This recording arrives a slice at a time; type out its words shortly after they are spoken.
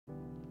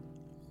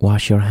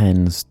Wash your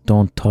hands,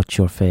 don't touch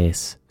your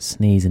face,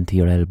 sneeze into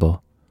your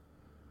elbow.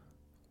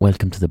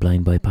 Welcome to the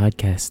Blind Boy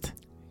Podcast,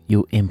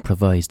 you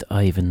improvised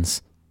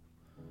Ivans.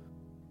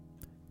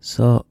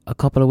 So, a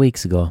couple of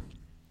weeks ago,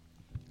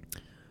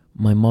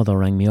 my mother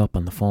rang me up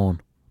on the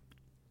phone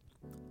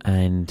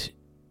and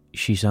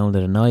she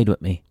sounded annoyed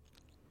with me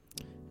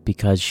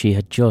because she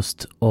had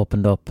just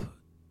opened up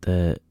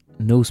the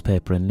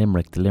newspaper in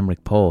Limerick, the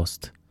Limerick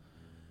Post,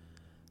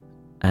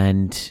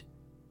 and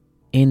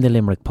in the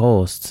Limerick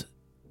Post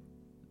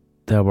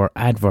there were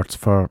adverts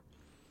for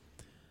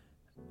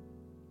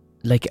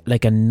like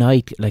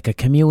a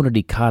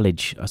community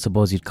college, I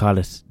suppose you'd call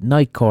it,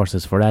 night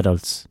courses for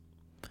adults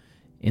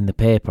in the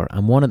paper,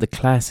 and one of the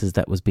classes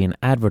that was being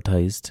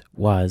advertised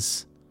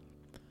was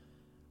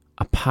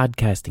a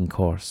podcasting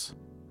course.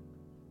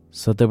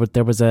 So there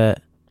was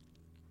a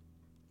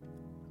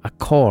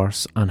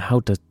course on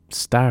how to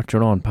start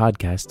your own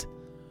podcast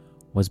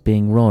was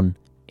being run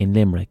in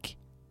Limerick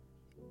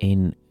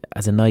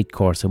as a night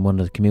course in one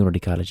of the community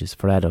colleges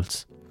for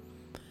adults.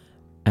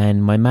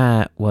 And my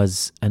ma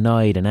was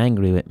annoyed and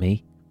angry with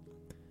me,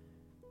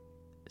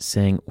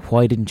 saying,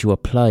 why didn't you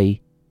apply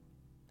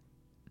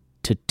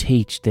to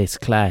teach this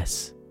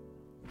class?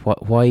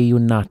 Why are you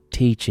not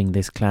teaching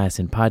this class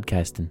in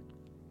podcasting?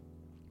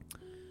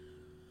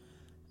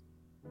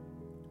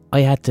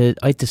 I had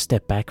to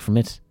step back from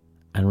it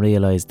and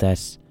realise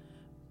that,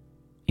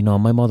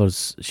 my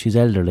mother's, she's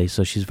elderly,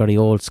 so she's very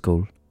old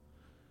school.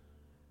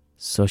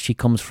 So she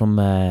comes from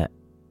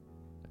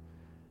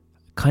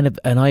kind of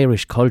an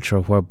Irish culture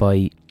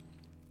whereby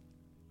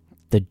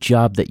the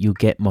job that you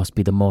get must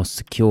be the most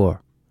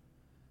secure.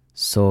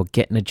 So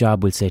getting a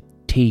job, we'll say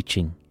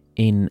teaching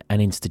in an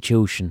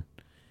institution,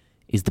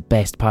 is the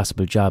best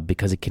possible job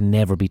because it can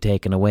never be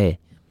taken away.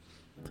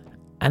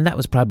 And that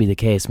was probably the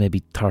case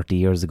maybe 30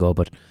 years ago,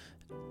 but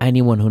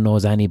anyone who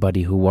knows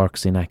anybody who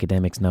works in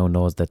academics now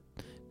knows that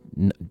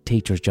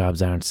teachers'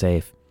 jobs aren't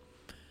safe.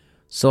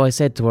 So I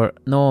said to her,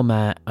 no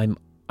ma,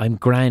 I'm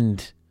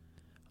grand.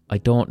 I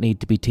don't need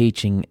to be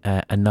teaching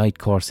a night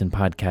course in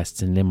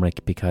podcasts in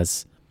Limerick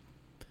because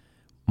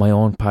my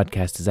own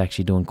podcast is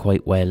actually doing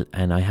quite well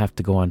and I have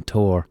to go on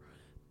tour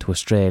to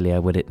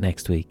Australia with it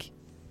next week.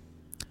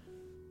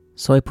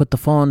 So I put the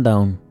phone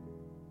down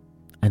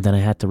and then I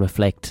had to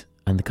reflect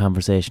on the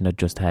conversation I'd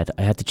just had.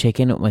 I had to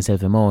check in with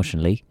myself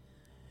emotionally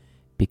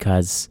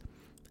because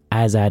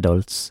as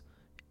adults,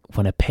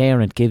 when a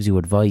parent gives you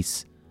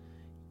advice,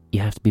 you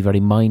have to be very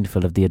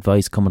mindful of the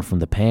advice coming from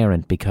the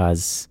parent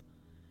because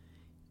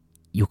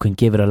you can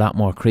give it a lot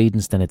more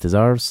credence than it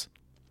deserves.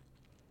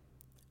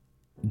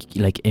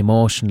 Like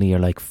emotionally, you're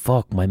like,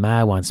 fuck, my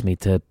ma wants me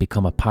to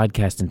become a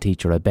podcasting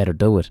teacher, I better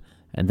do it.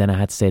 And then I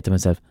had to say to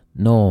myself,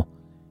 no,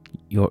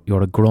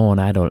 you're a grown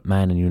adult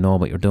man and you know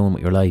what you're doing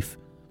with your life.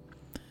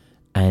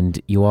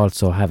 And you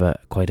also have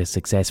quite a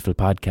successful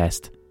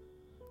podcast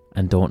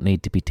and don't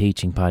need to be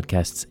teaching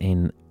podcasts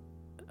in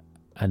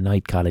a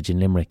night college in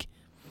Limerick.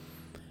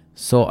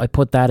 So I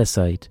put that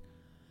aside.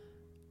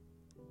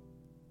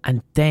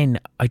 And then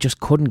I just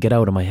couldn't get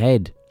out of my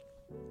head.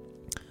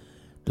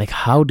 Like,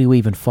 how do you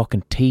even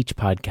fucking teach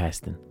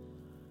podcasting?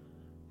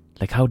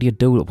 Like, how do you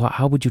do it?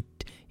 How would you,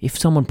 if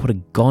someone put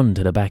a gun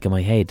to the back of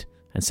my head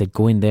and said,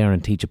 go in there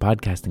and teach a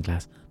podcasting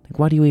class, like,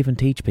 what do you even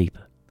teach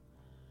people?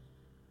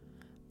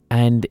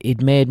 And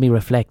it made me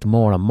reflect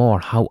more and more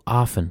how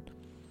often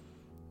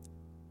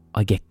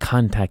I get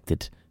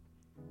contacted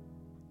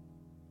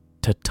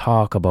to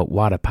talk about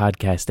what a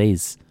podcast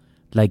is.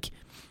 Like,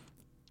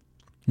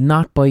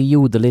 not by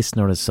you, the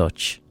listener, as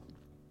such.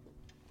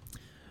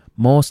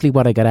 Mostly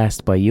what I get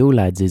asked by you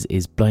lads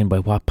is Blind Boy,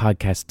 what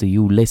podcasts do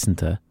you listen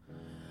to?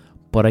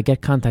 But I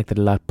get contacted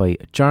a lot by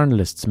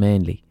journalists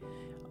mainly.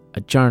 A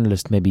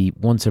journalist maybe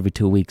once every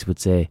 2 weeks would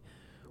say,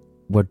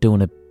 we're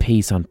doing a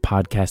piece on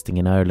podcasting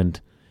in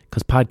Ireland,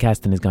 because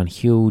podcasting has gone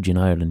huge in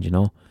Ireland,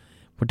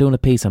 We're doing a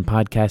piece on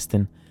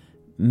podcasting.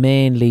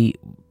 Mainly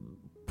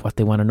what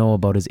they want to know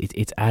about is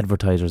it's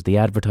advertisers. The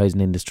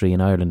advertising industry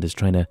in Ireland is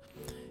trying to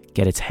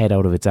get its head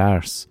out of its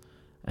arse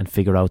and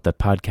figure out that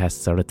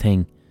podcasts are a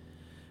thing,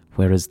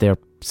 whereas they're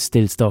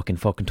still stuck in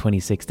fucking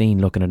 2016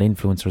 looking at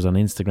influencers on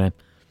Instagram.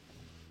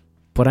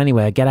 But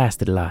anyway, I get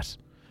asked it a lot.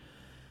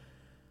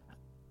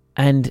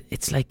 And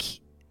it's like,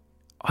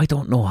 I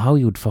don't know how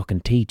you would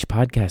fucking teach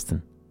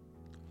podcasting.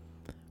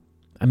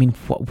 I mean,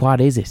 what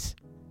is it?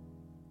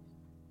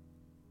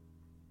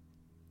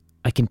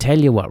 I can tell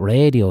you what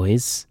radio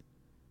is.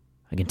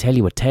 I can tell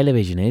you what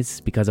television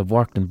is because I've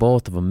worked in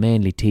both of them,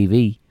 mainly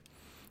TV.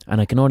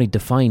 And I can only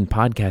define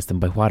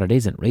podcasting by what it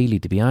isn't, really,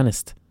 to be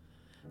honest.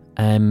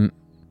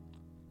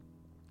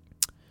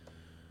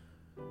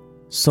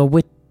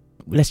 So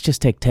let's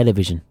just take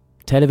television.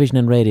 Television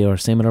and radio are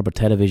similar, but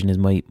television is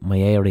my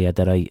area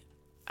that I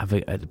have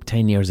a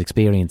 10 years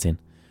experience in.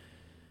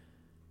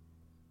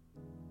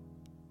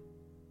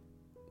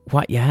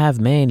 What you have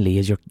mainly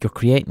is you're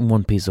creating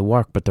one piece of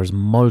work, but there's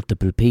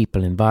multiple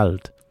people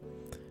involved.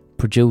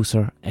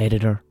 Producer,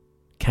 editor,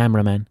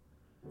 cameraman,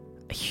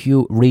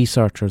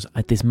 researchers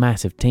at this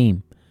massive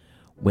team.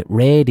 With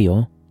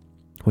radio,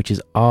 which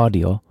is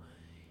audio.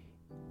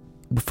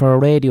 For a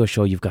radio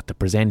show, you've got the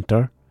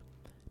presenter,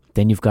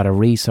 then you've got a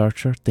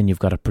researcher, then you've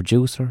got a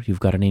producer, you've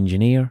got an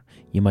engineer,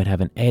 you might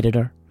have an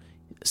editor,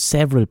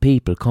 several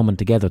people coming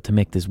together to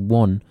make this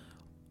one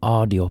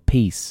audio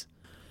piece.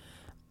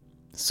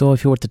 So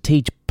if you were to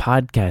teach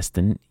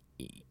podcasting,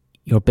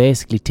 you're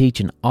basically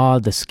teaching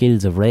all the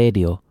skills of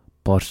radio,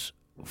 but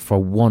for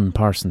one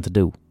person to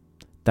do.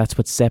 That's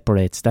what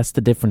separates, that's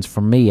the difference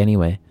for me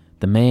anyway,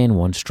 the main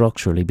one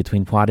structurally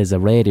between what is a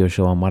radio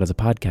show and what is a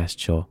podcast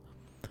show.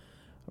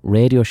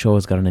 Radio show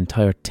has got an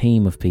entire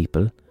team of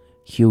people,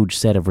 huge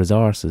set of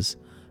resources,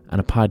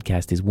 and a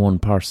podcast is one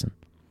person.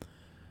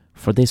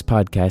 For this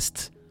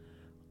podcast,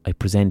 I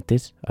present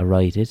it, I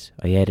write it,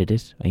 I edit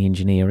it, I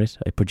engineer it,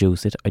 I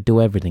produce it, I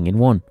do everything in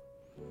one.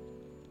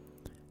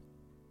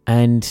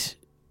 And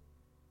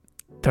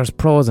there's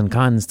pros and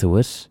cons to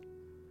it.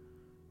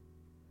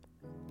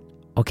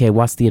 Okay,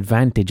 what's the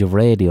advantage of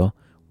radio?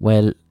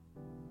 Well,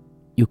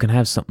 you can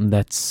have something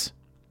that's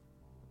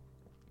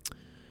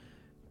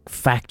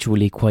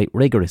factually quite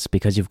rigorous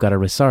because you've got a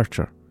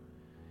researcher,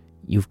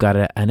 you've got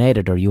an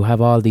editor, you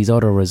have all these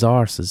other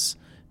resources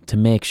to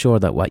make sure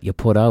that what you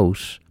put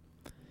out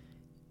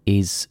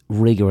is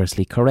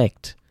rigorously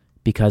correct.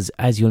 Because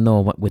as you'll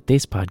know with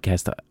this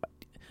podcast,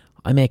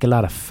 I make a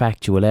lot of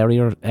factual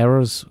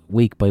errors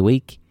week by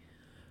week.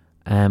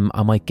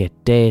 I might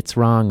get dates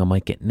wrong, I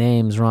might get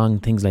names wrong,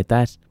 things like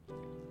that.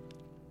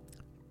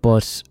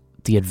 But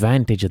the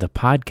advantage of the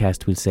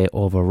podcast, we'll say,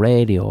 over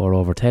radio or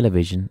over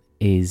television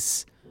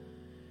is,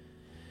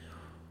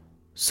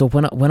 so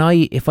we'll say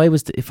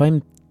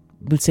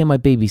my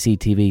BBC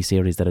TV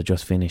series that I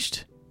just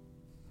finished,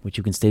 which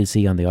you can still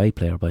see on the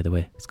iPlayer, by the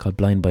way. It's called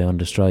Blind by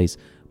Undestroys.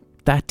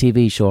 That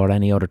TV show or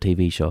any other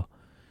TV show,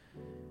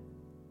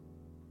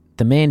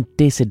 the main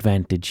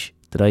disadvantage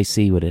that I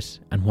see with it,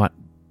 and what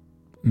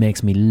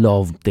makes me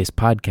love this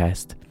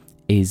podcast,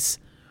 is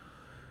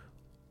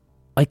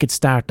I could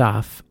start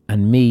off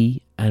and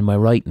me and my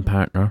writing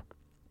partner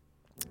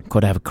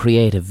could have a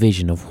creative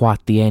vision of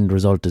what the end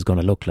result is going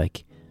to look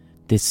like.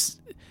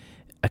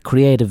 A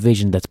creative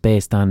vision that's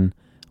based on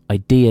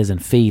ideas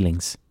and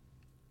feelings.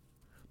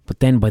 But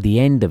then by the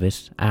end of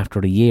it, after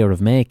a year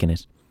of making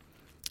it,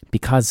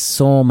 because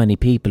so many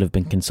people have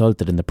been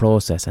consulted in the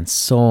process and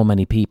so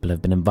many people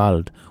have been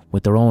involved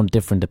with their own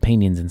different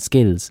opinions and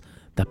skills,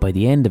 that by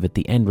the end of it,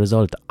 the end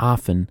result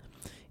often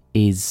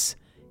is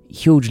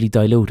hugely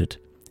diluted.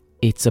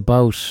 It's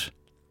about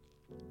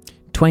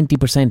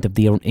 20% of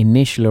the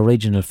initial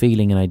original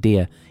feeling and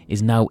idea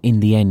is now in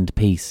the end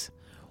piece.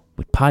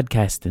 With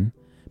podcasting,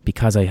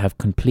 because I have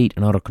complete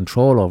and utter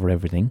control over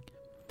everything,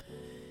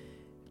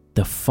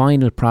 the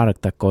final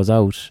product that goes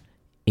out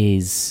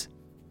is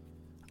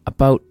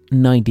about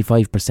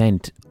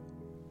 95%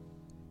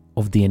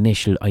 of the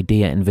initial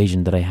idea and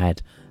vision that I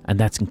had, and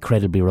that's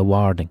incredibly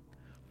rewarding.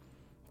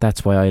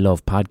 That's why I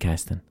love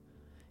podcasting.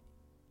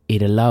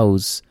 It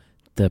allows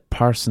the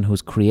person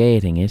who's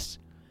creating it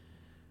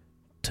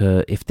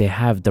to, if they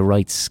have the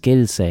right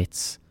skill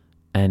sets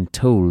and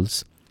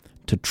tools,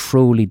 to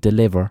truly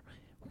deliver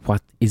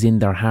what is in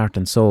their heart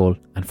and soul,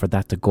 and for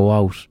that to go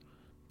out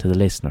to the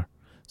listener.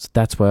 So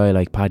that's why I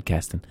like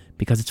podcasting,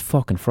 because it's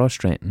fucking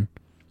frustrating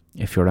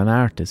if you're an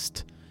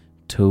artist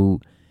to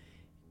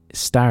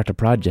start a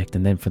project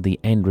and then for the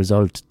end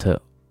result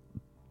to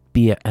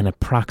be an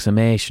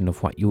approximation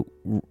of what you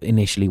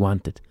initially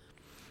wanted.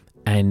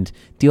 And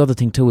the other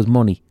thing too is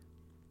money.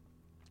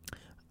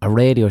 A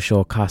radio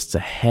show costs a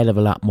hell of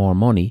a lot more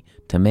money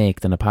to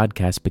make than a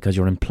podcast, because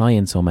you're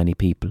employing so many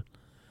people.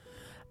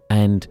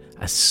 And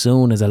as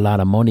soon as a lot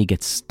of money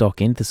gets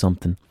stuck into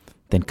something,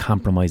 then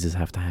compromises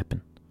have to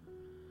happen.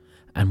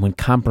 And when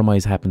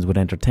compromise happens with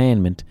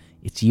entertainment,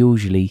 it's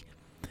usually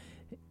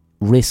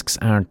risks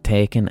aren't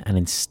taken, and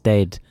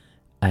instead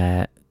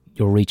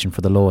you're reaching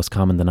for the lowest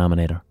common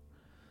denominator.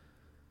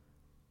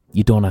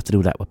 You don't have to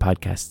do that with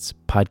podcasts.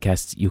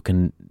 Podcasts, you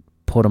can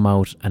put them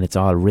out and it's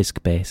all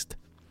risk-based.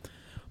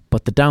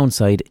 But the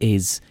downside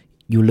is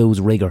you lose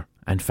rigour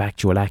and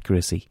factual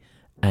accuracy,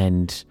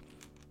 and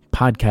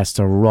podcasts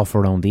are rough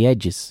around the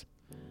edges,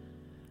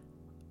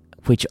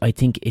 which I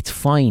think it's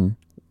fine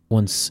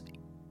once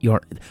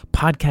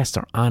podcasts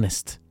are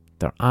honest.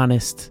 They're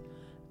honest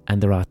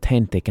and they're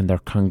authentic and they're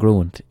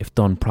congruent if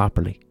done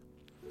properly.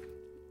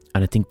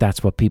 And I think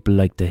that's what people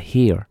like to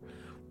hear.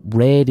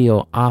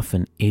 Radio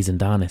often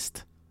isn't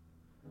honest.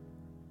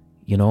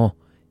 You know,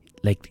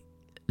 like,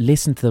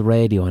 listen to the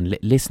radio and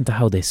listen to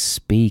how they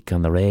speak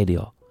on the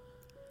radio.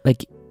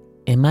 Like,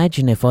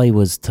 imagine if I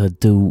was to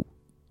do,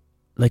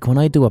 like, when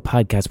I do a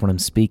podcast where I'm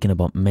speaking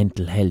about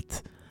mental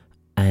health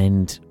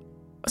and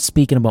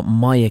speaking about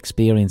my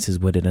experiences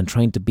with it and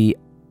trying to be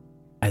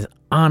as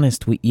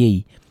honest with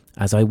ye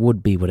as I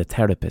would be with a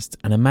therapist.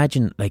 And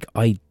imagine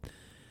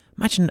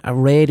a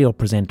radio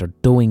presenter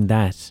doing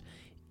that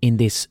in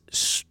this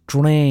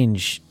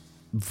strange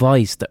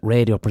voice that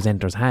radio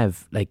presenters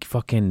have. Like,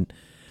 fucking,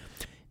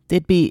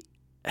 they'd be,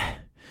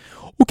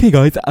 Okay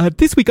guys,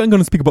 this week I'm going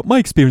to speak about my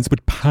experience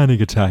with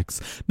panic attacks.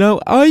 Now,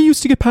 I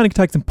used to get panic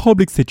attacks in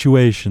public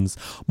situations.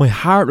 My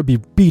heart would be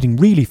beating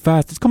really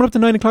fast. It's coming up to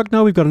 9 o'clock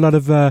now. We've got a lot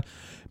of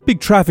big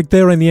traffic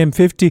there on the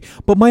M50.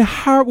 But my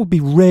heart would be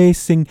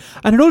racing.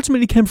 And it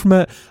ultimately came from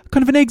a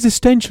kind of an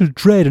existential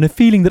dread and a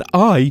feeling that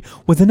I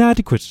was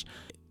inadequate.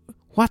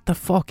 What the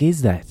fuck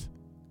is that?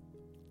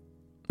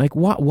 Like,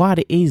 what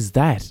is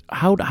that?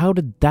 How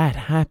did that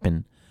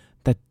happen?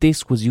 That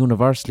this was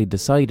universally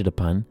decided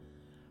upon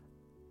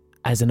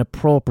as an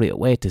appropriate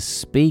way to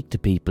speak to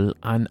people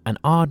on an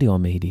audio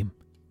medium.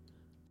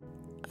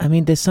 I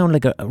mean, they sound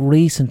like a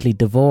recently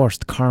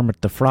divorced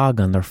Kermit the Frog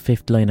on their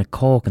fifth line of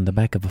coke in the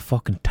back of a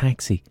fucking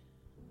taxi.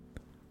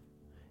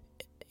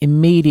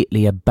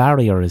 Immediately a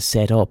barrier is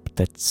set up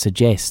that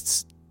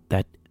suggests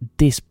that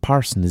this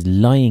person is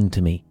lying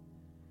to me.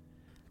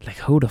 Like,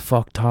 who the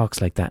fuck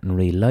talks like that in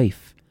real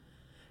life?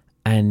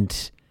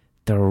 And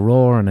they're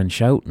roaring and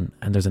shouting,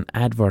 and there's an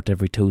advert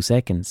every 2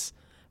 seconds.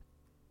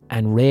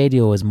 And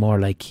radio is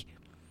more like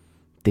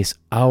this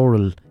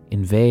oral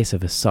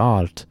invasive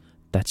assault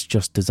that's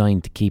just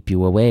designed to keep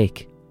you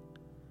awake.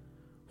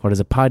 Whereas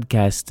a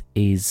podcast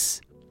is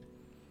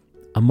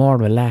a more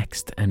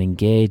relaxed and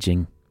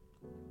engaging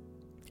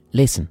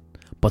listen,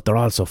 but they're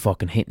also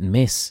fucking hit and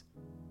miss.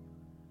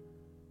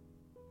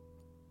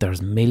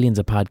 There's millions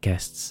of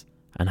podcasts,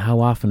 and how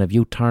often have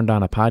you turned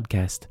on a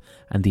podcast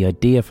and the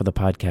idea for the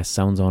podcast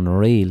sounds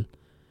unreal?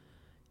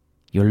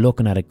 You're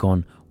looking at it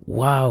going,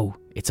 wow,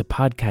 it's a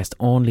podcast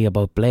only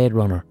about Blade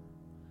Runner,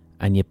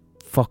 and you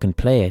fucking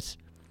play it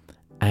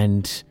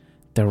and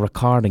they're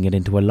recording it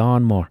into a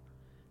lawnmower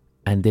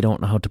and they don't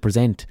know how to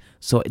present.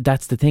 So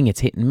that's the thing, it's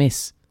hit and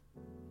miss.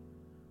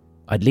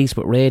 At least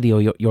with radio,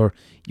 you're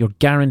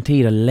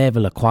guaranteed a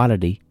level of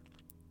quality,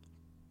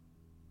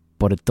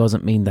 but it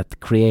doesn't mean that the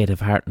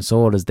creative heart and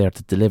soul is there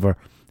to deliver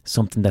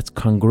something that's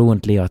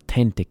congruently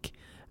authentic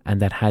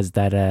and that has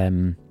that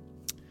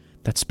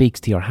that speaks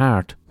to your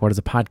heart, whereas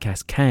a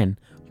podcast can,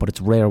 but it's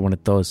rare when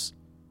it does.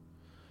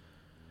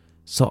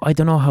 So I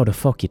don't know how the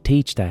fuck you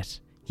teach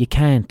that. You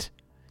can't.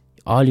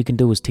 All you can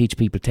do is teach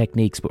people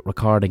techniques with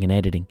recording and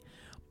editing.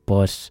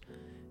 But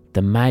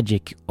the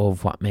magic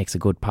of what makes a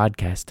good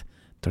podcast,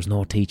 there's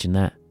no teaching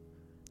that.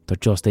 There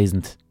just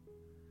isn't.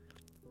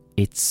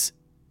 It's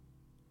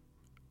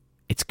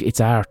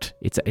art.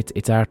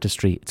 It's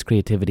artistry. It's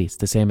creativity. It's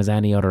the same as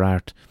any other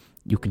art.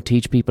 You can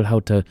teach people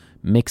how to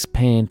mix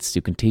paints.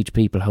 You can teach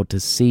people how to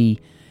see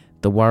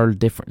the world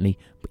differently,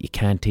 but you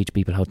can't teach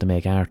people how to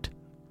make art.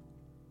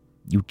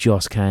 You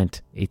just can't.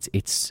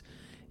 It's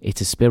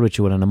a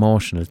spiritual and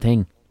emotional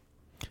thing.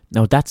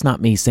 Now, that's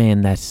not me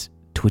saying that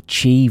to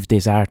achieve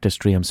this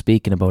artistry I'm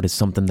speaking about is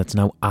something that's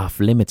now off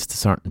limits to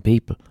certain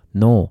people.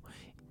 No,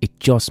 it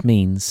just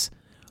means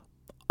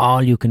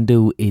all you can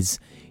do is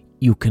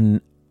you can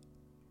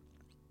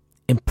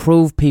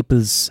improve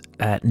people's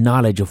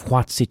knowledge of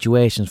what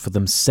situations for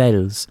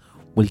themselves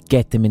will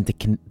get them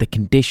into the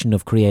condition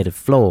of creative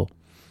flow.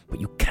 But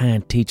you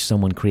can't teach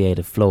someone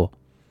creative flow.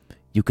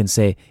 You can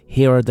say,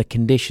 here are the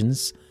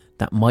conditions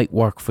that might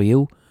work for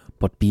you,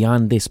 but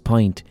beyond this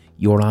point,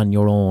 you're on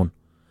your own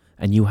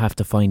and you have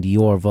to find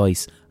your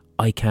voice.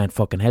 I can't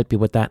fucking help you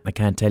with that. I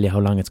can't tell you how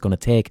long it's going to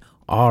take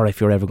or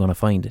if you're ever going to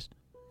find it.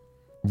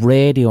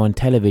 Radio and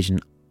television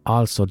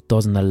also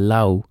doesn't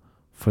allow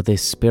for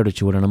this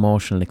spiritual and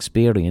emotional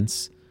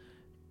experience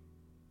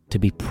to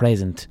be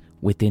present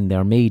within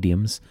their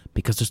mediums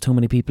because there's too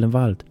many people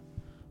involved.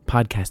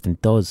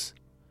 Podcasting does,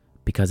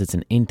 because it's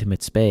an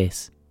intimate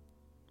space.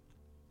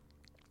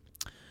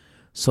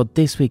 So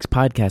this week's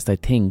podcast, I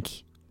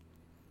think,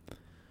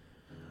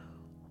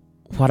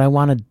 what I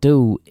want to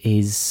do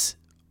is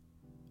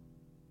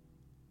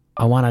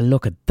I want to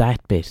look at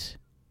that bit.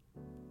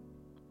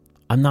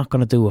 I'm not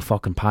going to do a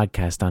fucking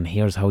podcast on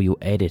here's how you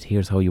edit,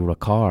 here's how you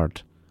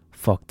record.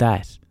 Fuck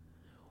that.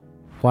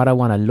 What I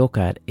want to look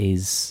at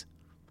is,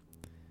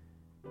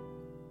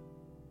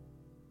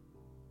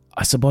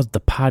 I suppose,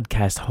 the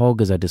podcast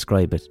hug, as I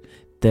describe it.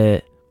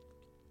 The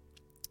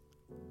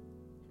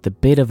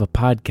bit of a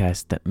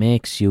podcast that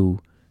makes you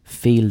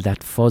feel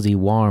that fuzzy,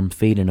 warm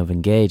feeling of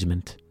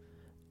engagement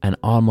and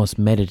almost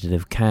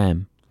meditative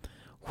calm,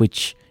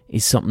 which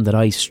is something that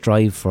I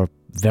strive for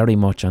very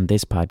much on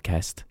this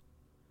podcast.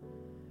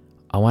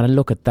 I want to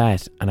look at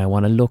that, and I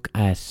want to look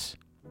at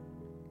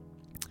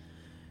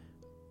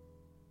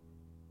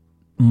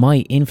my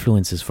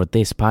influences for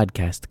this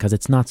podcast, because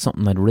it's not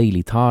something I'd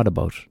really thought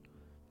about.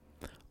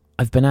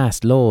 I've been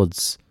asked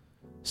loads,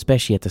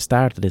 especially at the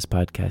start of this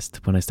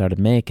podcast when I started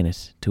making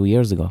it 2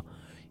 years ago,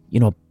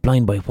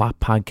 Blind Boy, what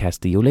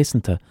podcast do you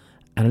listen to?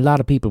 And a lot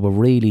of people were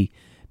really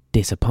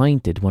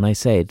disappointed when I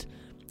said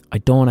I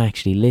don't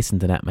actually listen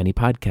to that many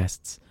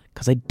podcasts,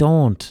 because I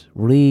don't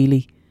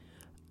really.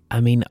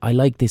 I mean, I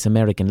like This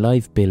American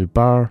Life, Bill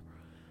Burr,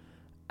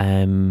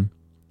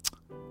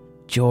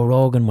 Joe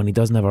Rogan when he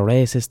doesn't have a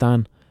racist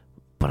on,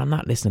 but I'm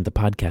not listening to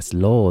podcasts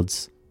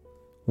loads,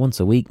 once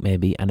a week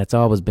maybe, and it's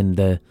always been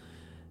the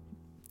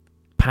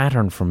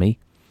pattern for me.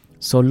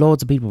 So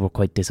loads of people were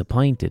quite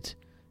disappointed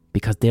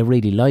because they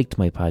really liked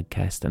my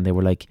podcast, and they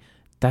were like,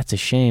 that's a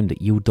shame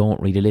that you don't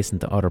really listen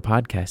to other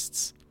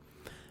podcasts.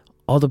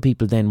 Other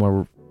people then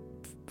were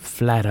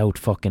flat out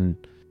fucking,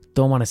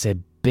 don't want to say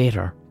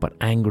bitter, but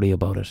angry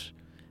about it.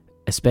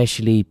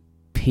 Especially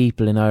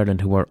people in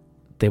Ireland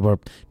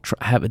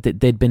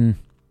they'd been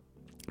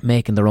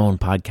making their own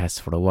podcasts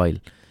for a while.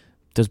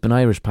 There's been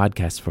Irish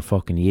podcasts for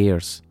fucking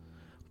years,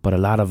 but a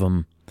lot of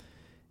them,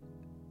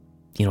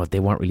 they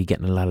weren't really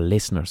getting a lot of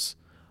listeners.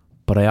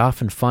 But I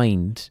often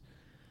find,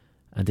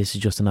 and this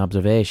is just an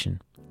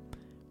observation,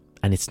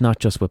 and it's not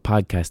just with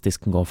podcasts, this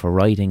can go for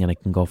writing and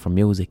it can go for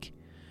music.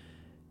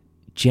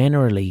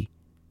 Generally,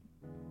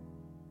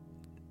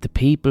 the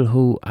people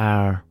who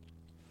are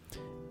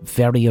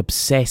very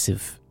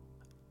obsessive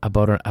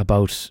about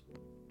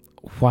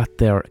what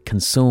they're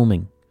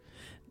consuming,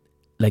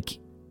 like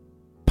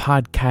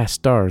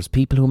podcasters,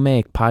 people who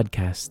make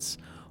podcasts,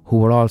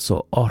 who are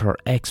also utter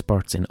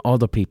experts in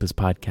other people's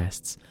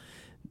podcasts,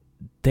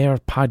 their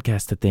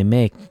podcasts that they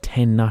make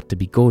tend not to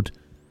be good.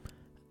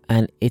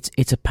 And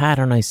it's a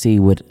pattern I see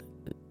with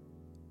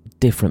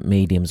different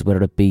mediums,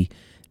 whether it be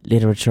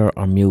literature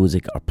or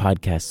music or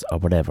podcasts or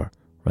whatever,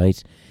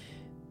 right?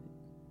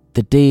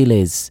 The deal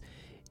is,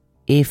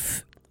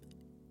 if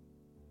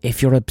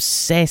you're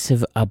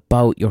obsessive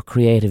about your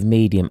creative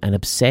medium and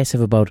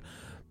obsessive about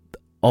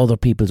other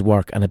people's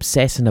work and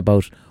obsessing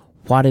about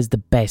what is the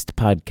best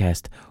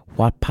podcast,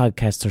 what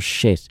podcasts are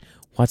shit,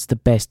 what's the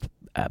best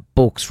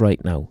books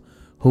right now,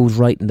 who's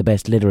writing the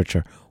best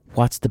literature,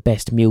 what's the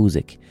best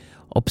music,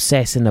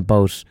 obsessing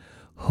about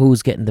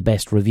who's getting the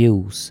best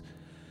reviews,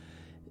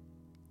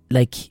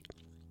 like,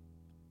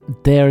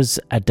 there's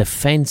a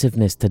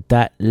defensiveness to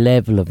that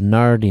level of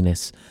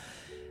nerdiness,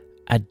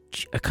 a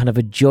kind of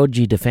a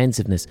judgy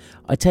defensiveness.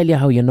 I tell you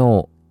how you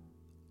know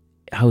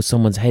how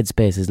someone's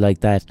headspace is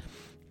like that.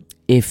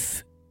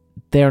 If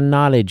their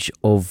knowledge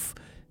of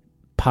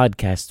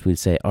podcasts, we'll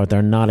say, or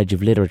their knowledge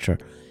of literature,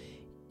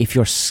 if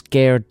you're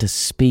scared to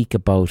speak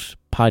about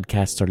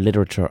podcasts or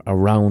literature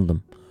around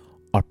them,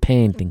 or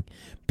painting,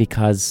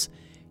 because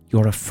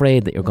you're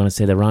afraid that you're going to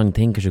say the wrong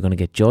thing because you're going to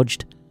get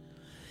judged,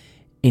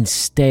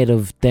 instead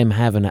of them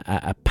having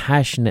a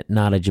passionate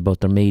knowledge about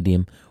their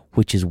medium,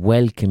 which is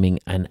welcoming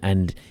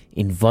and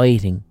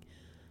inviting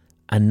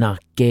and not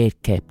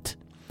gate-kept.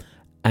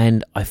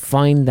 And I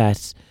find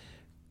that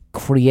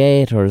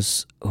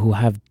creators who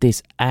have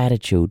this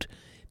attitude,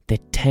 they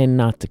tend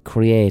not to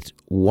create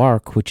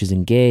work which is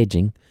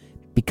engaging,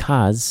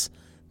 because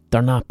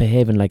they're not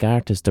behaving like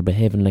artists, they're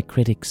behaving like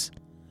critics.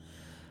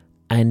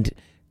 And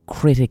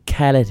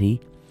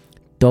criticality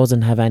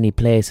doesn't have any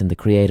place in the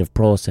creative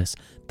process.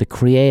 The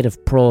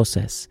creative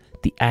process,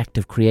 the act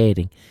of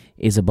creating,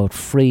 is about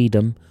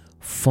freedom,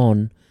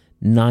 fun,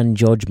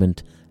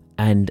 non-judgment,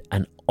 and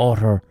an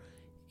utter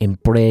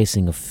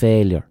embracing of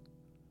failure.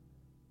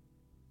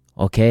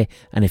 Okay?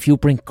 And if you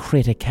bring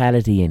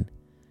criticality in,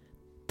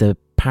 the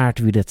part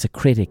of you that's a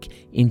critic,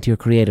 into your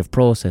creative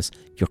process,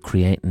 you're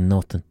creating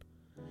nothing.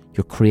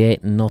 You're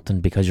creating nothing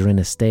because you're in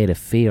a state of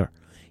fear.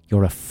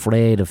 You're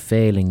afraid of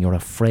failing. You're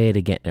afraid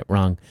of getting it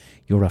wrong.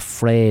 You're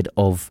afraid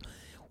of,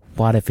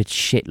 what if it's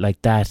shit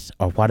like that,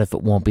 or what if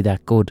it won't be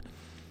that good?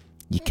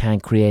 You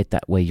can't create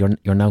that way.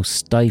 You're now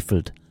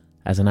stifled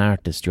as an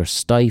artist. You're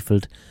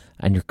stifled,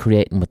 and you're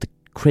creating with the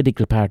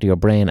critical part of your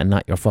brain and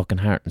not your fucking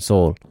heart and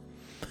soul.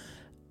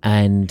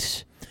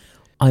 And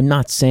I'm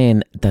not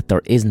saying that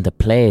there isn't a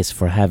place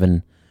for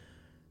having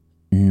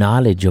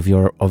knowledge of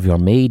your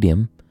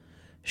medium.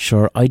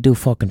 Sure, I do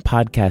fucking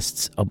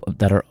podcasts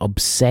that are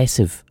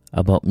obsessive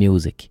about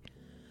music.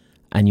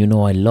 And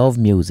I love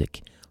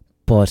music.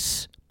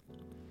 But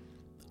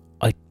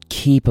I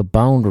keep a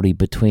boundary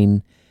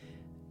between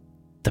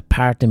the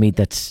part of me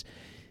that's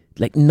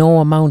like, no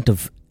amount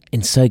of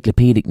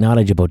encyclopedic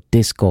knowledge about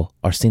disco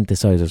or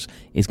synthesizers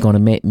is going to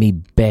make me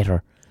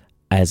better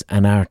as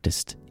an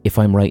artist if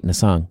I'm writing a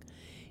song.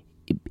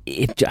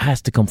 It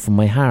has to come from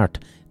my heart.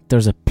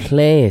 There's a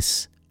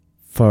place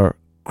for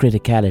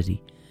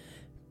criticality.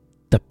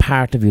 The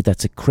part of you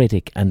that's a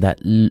critic and that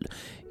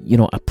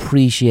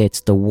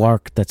appreciates the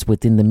work that's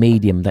within the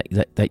medium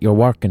that you're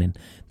working in.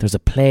 There's a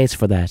place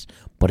for that,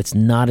 but it's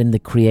not in the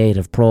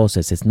creative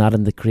process. It's not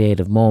in the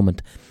creative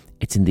moment.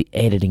 It's in the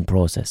editing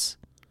process.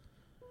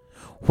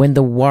 When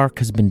the work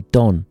has been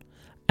done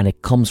and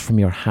it comes from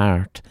your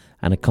heart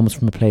and it comes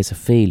from a place of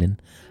feeling,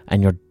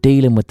 and you're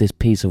dealing with this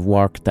piece of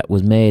work that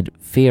was made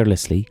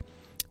fearlessly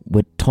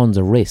with tons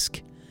of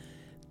risk,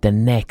 the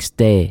next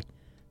day,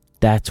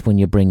 that's when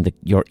you bring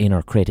your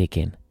inner critic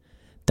in.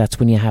 That's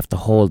when you have to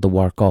hold the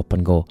work up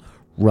and go,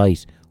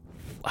 right,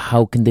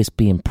 how can this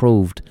be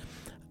improved?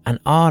 And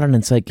all an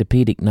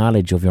encyclopedic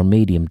knowledge of your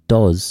medium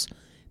does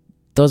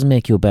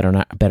make you a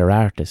better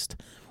artist.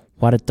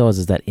 What it does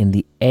is that in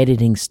the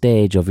editing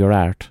stage of your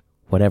art,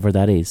 whatever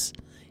that is,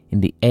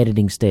 in the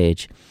editing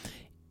stage,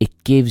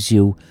 it gives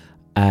you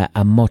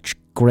a much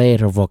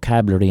greater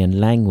vocabulary and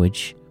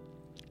language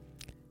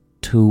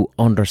to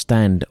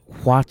understand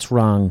what's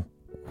wrong,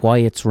 why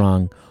it's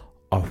wrong,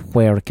 or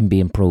where it can be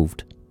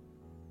improved.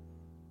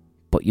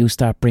 But you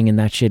start bringing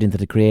that shit into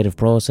the creative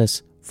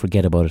process,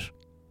 forget about it.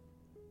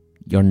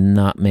 You're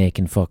not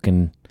making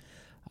fucking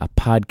a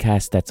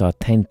podcast that's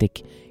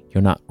authentic.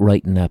 You're not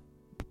writing a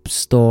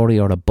story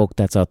or a book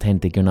that's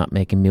authentic. You're not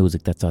making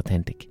music that's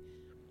authentic.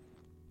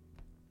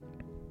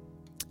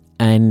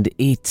 And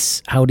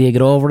it's, how do you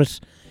get over it?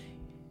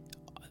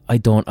 I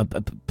don't...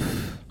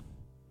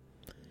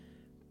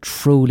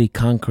 truly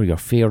conquer your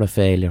fear of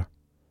failure.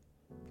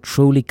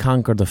 Truly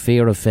conquer the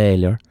fear of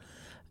failure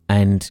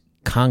and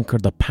conquer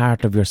the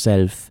part of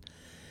yourself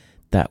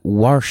that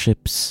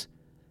worships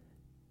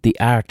the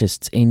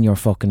artists in your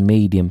fucking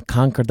medium.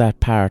 Conquer that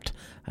part,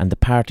 and the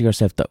part of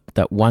yourself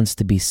that wants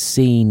to be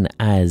seen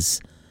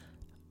as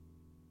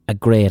a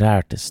great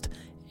artist.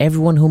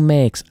 Everyone who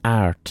makes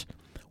art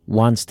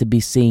wants to be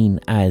seen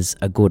as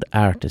a good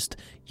artist.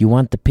 You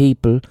want the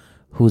people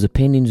whose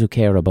opinions you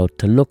care about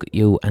to look at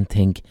you and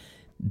think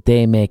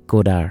they make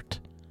good art.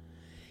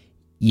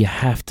 You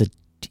have to...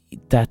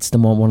 That's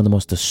one of the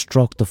most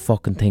destructive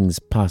fucking things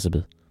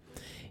possible.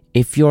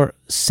 If your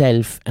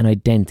self and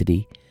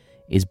identity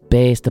is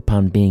based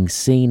upon being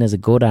seen as a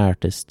good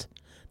artist,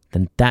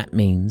 then that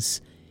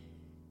means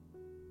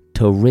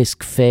to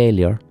risk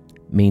failure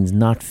means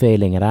not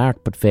failing at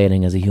art but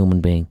failing as a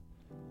human being.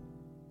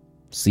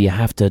 So you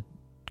have to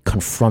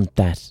confront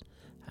that.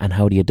 And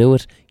how do you do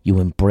it? You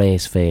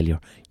embrace failure.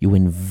 You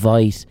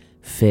invite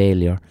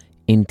failure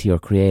into your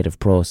creative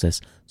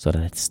process so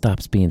that it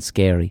stops being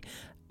scary.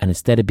 And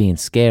instead of being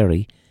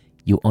scary,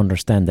 you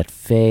understand that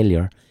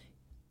failure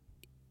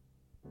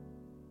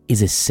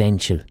is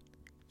essential.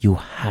 You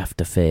have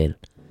to fail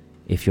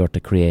if you're to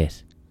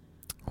create.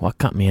 What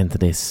got me into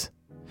this?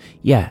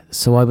 Yeah,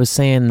 so I was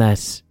saying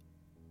that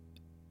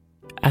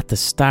at the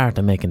start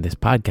of making this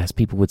podcast,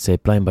 people would say,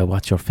 Blind Boy,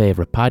 what's your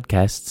favourite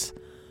podcasts?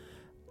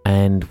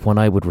 And when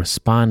I would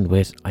respond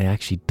with, I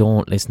actually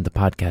don't listen to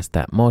podcasts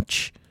that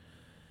much,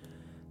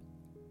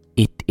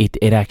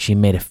 it actually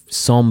made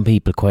some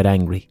people quite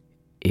angry.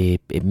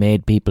 It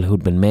made people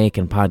who'd been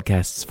making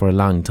podcasts for a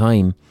long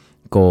time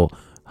go,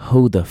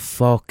 who the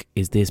fuck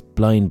is this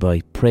Blind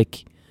Boy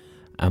prick?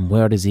 And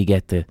where does he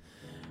get the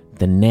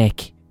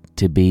neck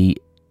to be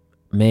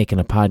making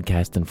a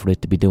podcast and for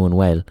it to be doing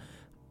well?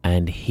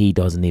 And he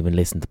doesn't even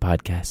listen to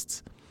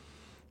podcasts.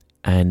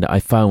 And I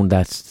found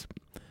that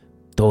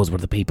those were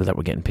the people that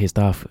were getting pissed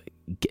off.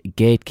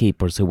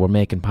 Gatekeepers who were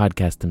making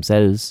podcasts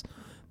themselves,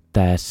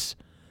 that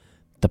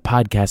the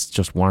podcasts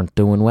just weren't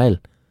doing well.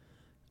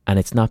 And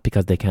it's not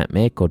because they can't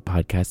make good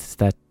podcasts, it's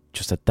that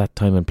just at that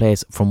time and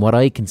place, from what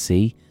I can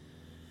see,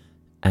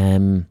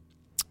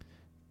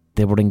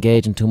 they were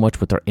engaging too much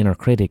with their inner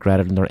critic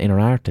rather than their inner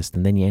artist.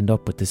 And then you end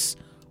up with this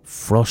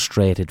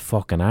frustrated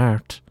fucking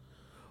art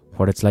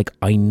where it's like,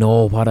 I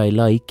know what I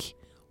like,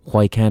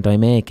 why can't I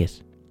make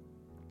it?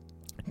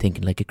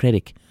 Thinking like a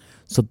critic.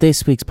 So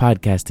this week's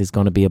podcast is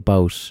going to be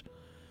about...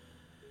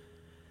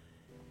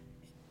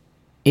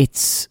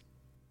 It's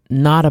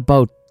not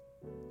about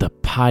the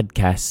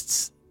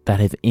podcasts that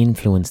have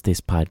influenced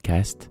this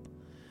podcast,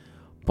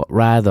 but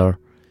rather,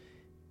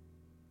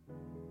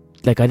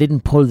 like, I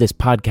didn't pull this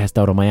podcast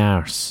out of my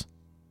arse.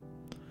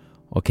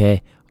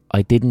 Okay?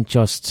 I didn't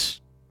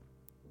just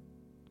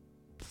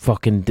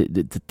fucking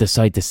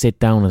decide to sit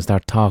down and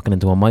start talking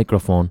into a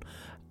microphone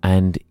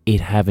and it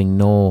having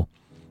no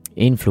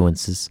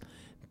influences.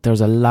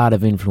 There's a lot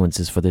of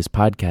influences for this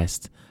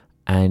podcast,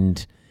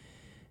 and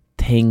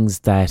things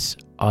that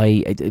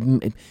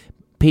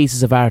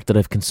pieces of art that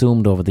I've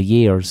consumed over the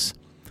years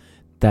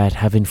that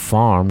have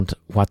informed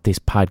what this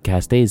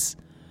podcast is,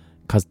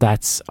 because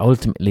that's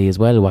ultimately as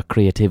well what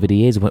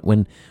creativity is.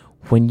 When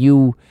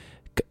you,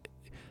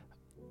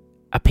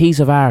 a piece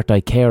of art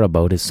I care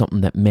about is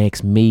something that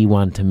makes me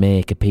want to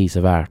make a piece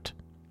of art.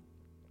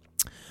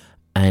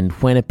 And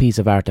when a piece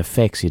of art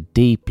affects you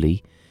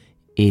deeply,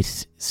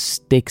 it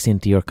sticks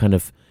into your kind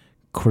of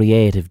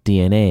creative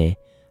DNA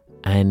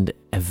and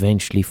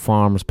eventually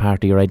forms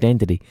part of your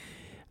identity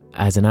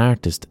as an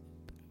artist.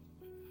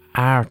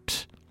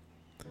 Art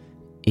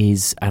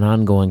is an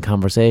ongoing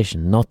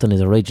conversation. Nothing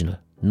is original.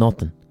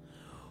 Nothing.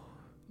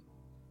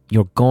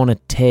 You're going to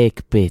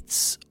take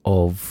bits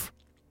of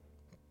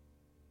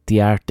the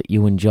art that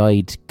you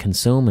enjoyed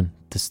consuming,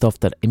 the stuff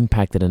that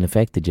impacted and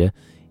affected you.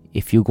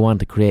 If you go on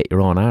to create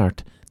your own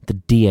art, the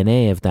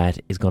DNA of that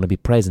is going to be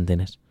present in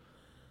it.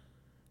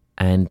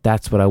 And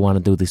that's what I want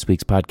to do this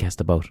week's podcast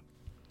about.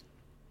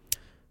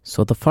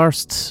 So the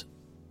first,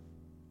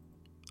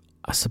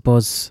 I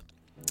suppose,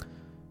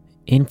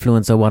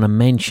 influence I want to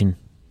mention,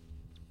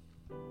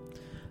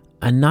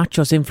 and not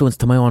just influence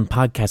to my own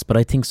podcast, but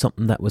I think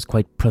something that was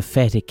quite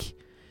prophetic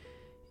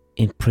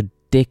in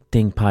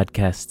predicting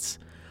podcasts.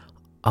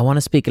 I want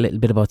to speak a little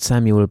bit about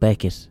Samuel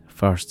Beckett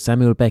first.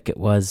 Samuel Beckett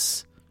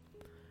was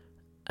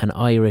an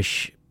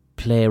Irish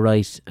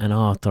playwright and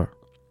author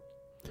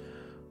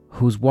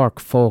whose work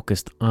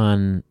focused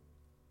on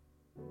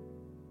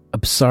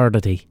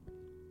absurdity.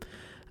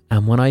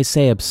 And when I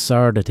say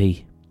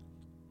absurdity,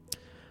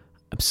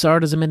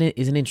 absurdism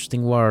is an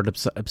interesting word.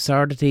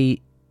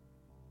 Absurdity,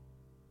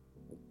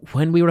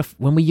 when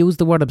we use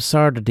the word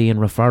absurdity in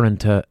referring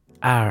to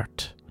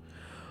art.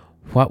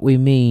 What we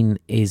mean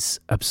is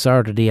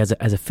absurdity as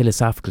a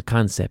philosophical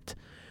concept.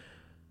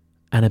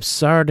 An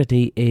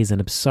absurdity is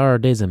an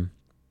absurdism.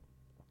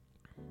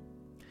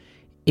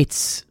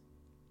 It's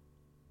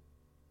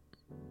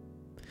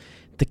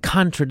the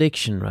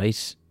contradiction,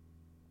 right?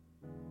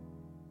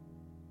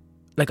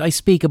 Like, I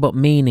speak about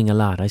meaning a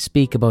lot. I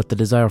speak about the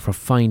desire for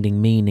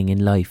finding meaning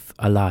in life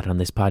a lot on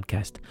this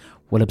podcast.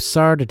 Well,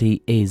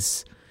 absurdity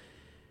is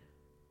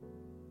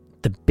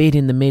the bit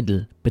in the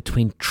middle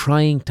between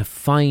trying to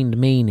find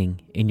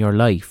meaning in your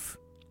life,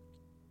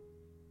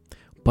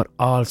 but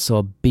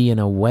also being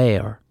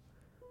aware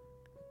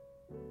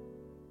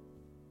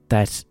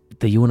that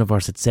the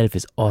universe itself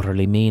is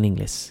utterly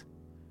meaningless.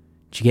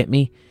 Do you get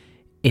me?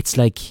 It's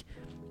like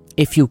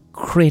if you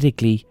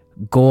critically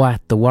go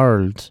at the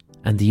world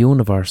and the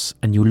universe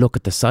and you look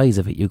at the size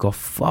of it, you go,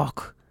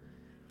 fuck,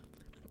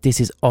 this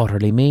is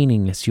utterly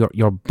meaningless.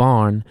 You're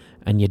born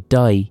and you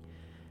die,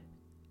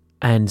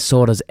 and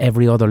so does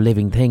every other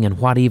living thing, and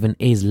what even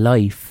is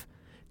life?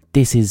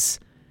 This is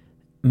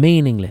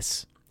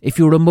meaningless. If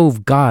you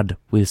remove God,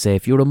 we'll say,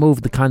 if you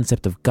remove the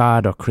concept of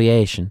God or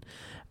creation,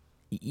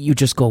 you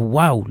just go,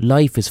 wow,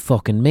 life is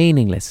fucking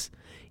meaningless.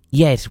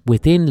 Yet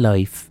within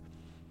life,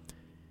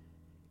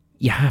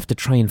 you have to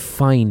try and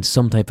find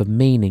some type of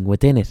meaning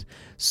within it.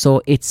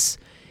 So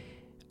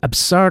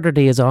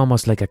absurdity is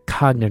almost like a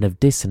cognitive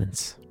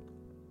dissonance.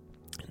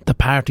 The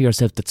part of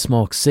yourself that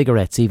smokes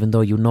cigarettes, even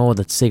though you know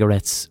that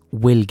cigarettes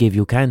will give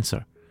you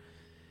cancer.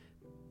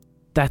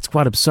 That's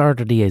what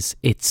absurdity is.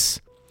 It's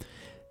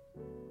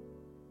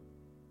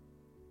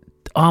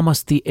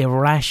almost the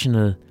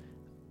irrational,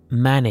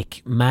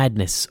 manic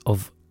madness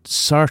of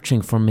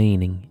searching for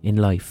meaning in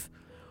life,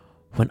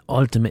 when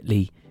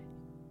ultimately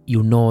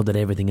you know that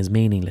everything is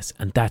meaningless,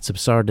 and that's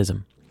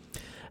absurdism.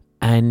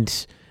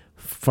 And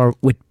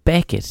with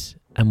Beckett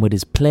and with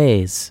his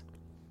plays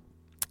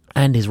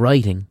and his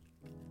writing,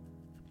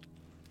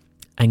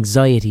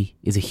 anxiety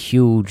is a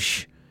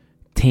huge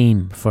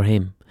theme for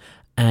him.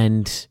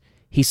 And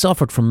he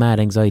suffered from mad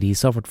anxiety, he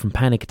suffered from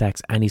panic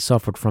attacks, and he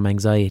suffered from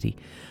anxiety.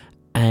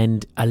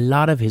 And a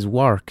lot of his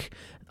work,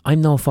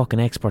 I'm no fucking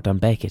expert on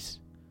Beckett,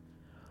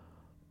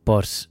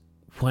 but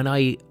when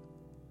I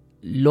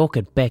look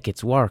at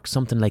Beckett's work,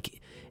 something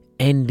like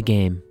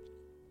Endgame,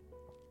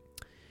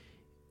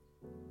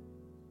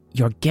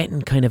 you're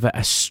getting kind of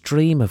a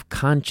stream of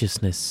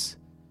consciousness.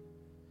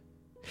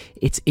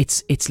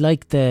 It's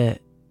like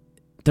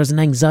there's an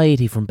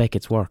anxiety from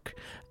Beckett's work,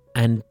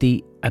 and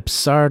the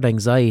absurd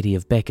anxiety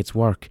of Beckett's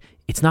work,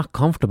 it's not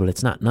comfortable,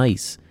 it's not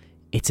nice.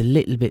 It's a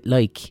little bit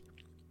like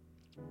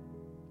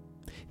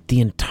the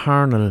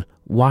internal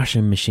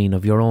washing machine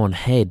of your own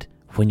head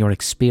when you're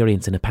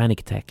experiencing a panic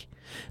attack.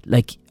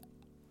 Like,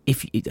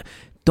 if you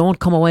don't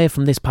come away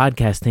from this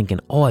podcast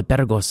thinking, oh, I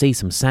better go see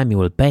some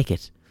Samuel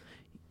Beckett,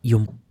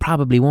 you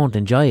probably won't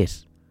enjoy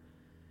it.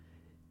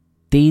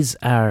 These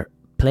are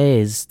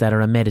plays that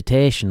are a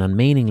meditation on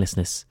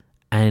meaninglessness,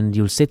 and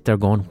you'll sit there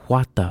going,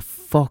 what the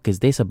fuck is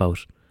this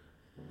about?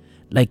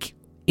 Like,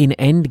 in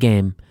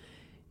Endgame,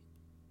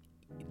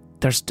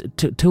 there's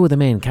two of the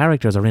main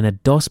characters are in a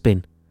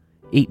dustbin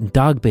eating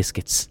dog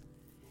biscuits.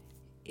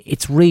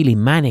 It's really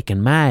manic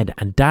and mad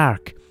and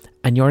dark,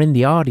 and you're in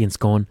the audience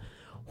going,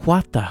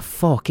 what the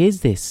fuck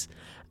is this?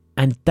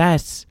 And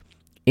that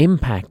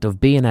impact of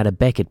being at a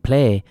Beckett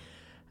play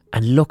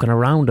and looking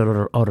around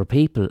at other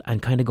people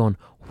and kind of going,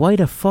 why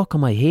the fuck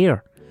am I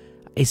here?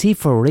 Is he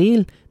for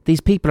real? These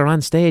people are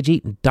on stage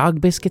eating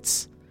dog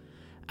biscuits,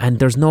 and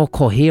there's no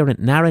coherent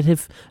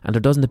narrative, and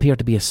there doesn't appear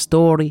to be a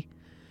story.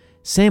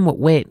 Same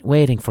with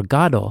Waiting for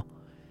Godot.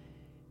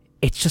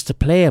 It's just a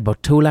play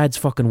about two lads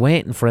fucking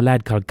waiting for a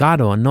lad called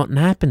Godot, and nothing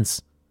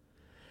happens.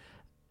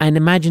 And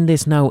imagine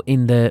this now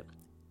in the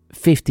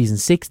 50s and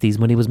 60s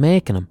when he was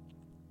making them.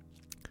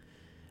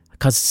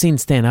 Because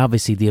since then,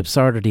 obviously, the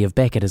absurdity of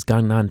Beckett has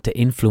gone on to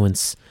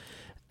influence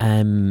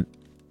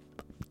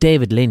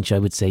David Lynch, I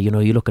would say. You know,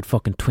 you look at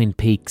fucking Twin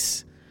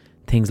Peaks,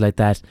 things like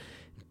that.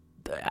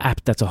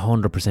 That's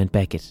 100%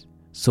 Beckett.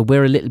 So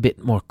we're a little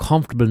bit more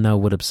comfortable now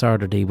with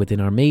absurdity within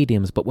our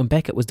mediums. But when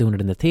Beckett was doing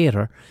it in the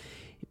theatre,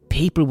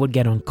 people would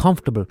get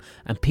uncomfortable,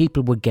 and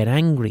people would get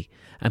angry,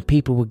 and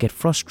people would get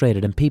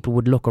frustrated, and people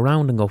would look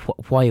around and go,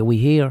 why are we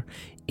here?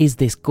 Is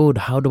this good?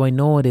 How do I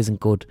know it isn't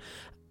good?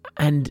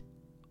 And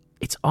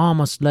it's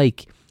almost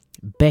like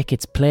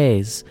Beckett's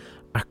plays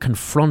are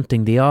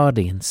confronting the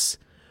audience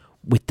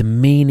with the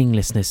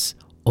meaninglessness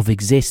of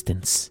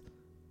existence.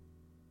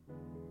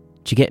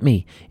 Do you get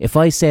me? If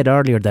I said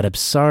earlier that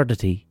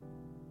absurdity,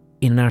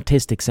 in an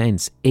artistic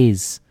sense,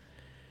 is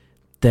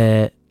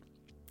the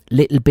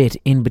little bit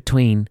in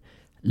between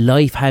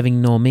life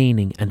having no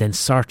meaning and then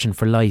searching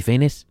for life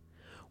in it,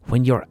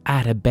 when you're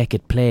at a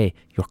Beckett play,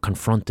 you're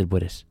confronted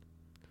with it.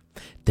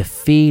 The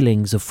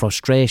feelings of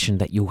frustration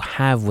that you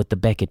have with the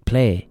Beckett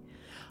play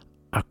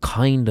are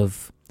kind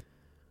of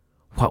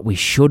what we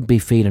should be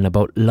feeling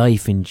about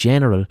life in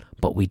general,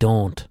 but we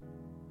don't.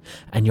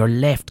 And you're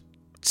left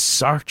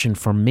searching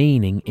for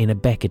meaning in a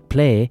Beckett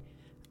play,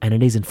 and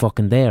it isn't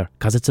fucking there,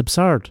 because it's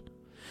absurd.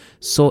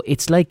 So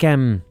it's like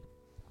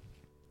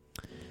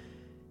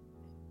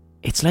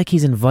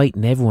he's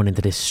inviting everyone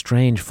into this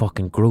strange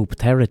fucking group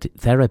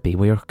therapy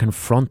where you're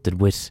confronted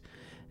with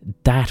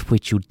that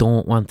which you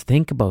don't want to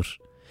think about.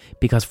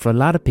 Because for a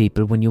lot of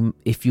people,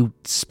 if you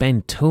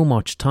spend too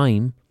much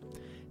time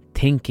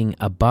thinking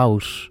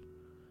about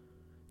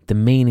the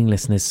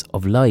meaninglessness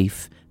of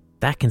life,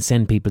 that can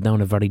send people down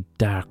a very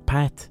dark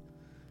path.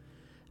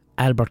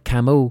 Albert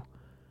Camus,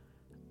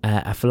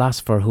 a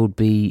philosopher who'd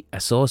be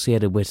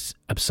associated with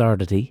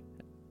absurdity,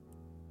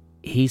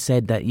 he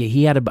said that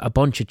he had a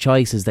bunch of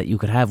choices that you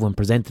could have when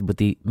presented with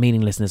the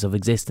meaninglessness of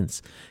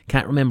existence.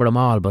 Can't remember them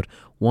all, but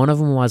one of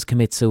them was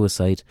commit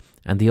suicide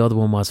and the other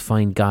one was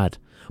find God,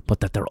 but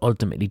that they're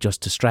ultimately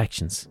just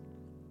distractions.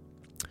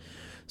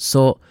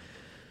 So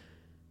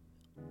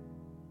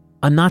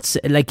I'm not,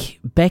 like,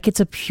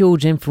 Beckett's a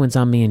huge influence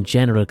on me in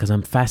general because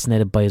I'm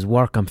fascinated by his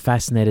work. I'm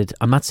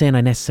not saying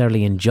I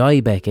necessarily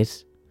enjoy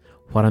Beckett.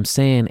 What I'm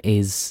saying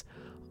is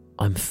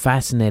I'm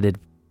fascinated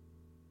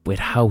with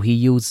how he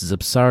uses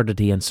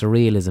absurdity and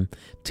surrealism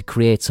to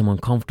create some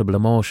uncomfortable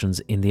emotions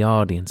in the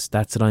audience.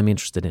 That's what I'm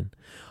interested in.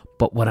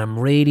 But what I'm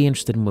really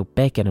interested in with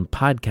Beckett and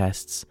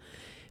podcasts,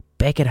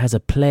 Beckett has a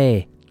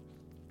play,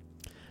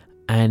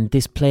 and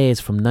this play is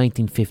from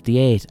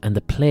 1958, and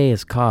the play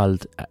is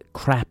called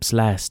Krapps'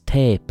 Last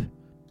Tape.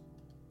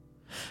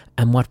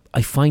 And what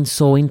I find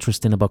so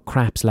interesting about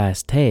Krapps'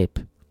 Last Tape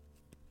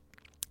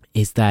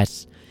is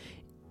that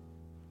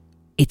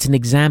it's an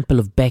example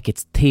of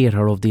Beckett's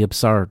theatre of the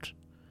absurd.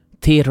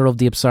 Theatre of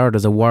the absurd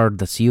is a word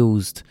that's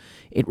used.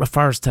 It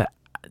refers to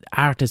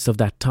artists of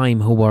that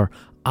time who were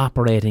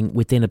operating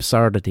within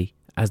absurdity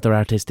as their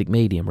artistic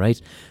medium, right?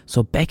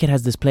 So Beckett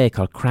has this play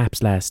called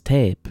Krapps' Last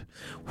Tape,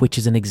 which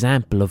is an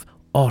example of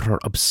utter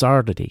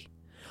absurdity.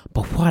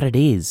 But what it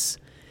is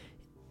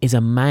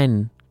a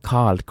man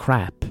called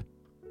Krapp,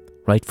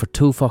 right, for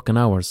 2 fucking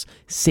hours,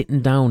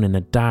 sitting down in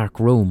a dark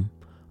room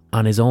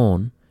on his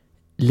own,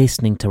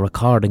 listening to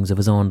recordings of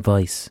his own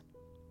voice.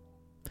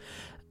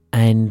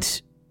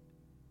 And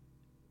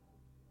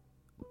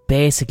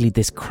basically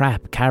this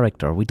Krapp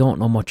character, we don't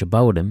know much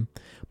about him,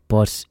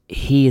 but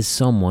he is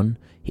someone,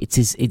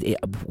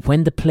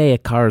 when the play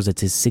occurs,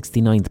 it's his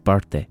 69th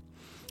birthday,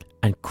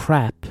 and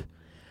Krapp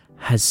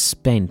has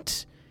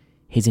spent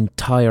his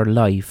entire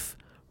life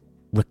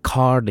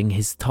recording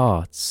his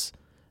thoughts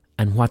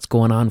and what's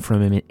going on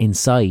from him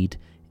inside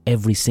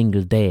every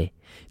single day.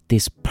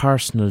 This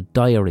personal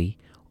diary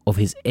of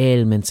his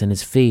ailments and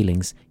his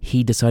feelings,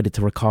 he decided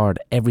to record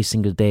every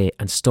single day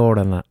and store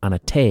it on a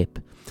tape.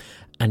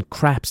 And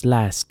Krapps'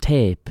 Last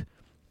Tape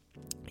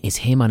is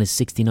him on his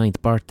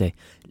 69th birthday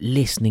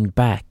listening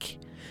back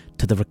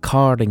to the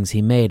recordings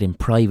he made in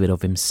private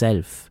of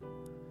himself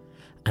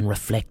and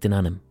reflecting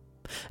on him.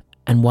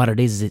 And what it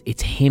is,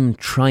 it's him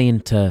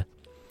trying to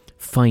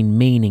find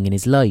meaning in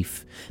his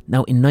life.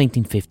 Now, in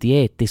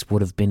 1958, this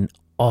would have been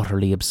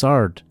utterly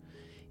absurd.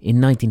 In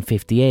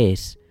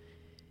 1958,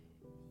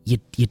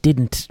 you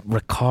didn't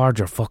record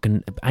your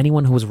fucking...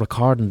 Anyone who was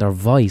recording their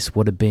voice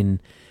would have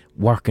been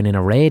working in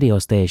a radio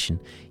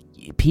station.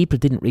 People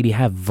didn't really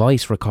have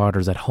voice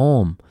recorders at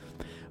home.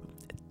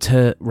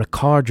 To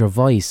record your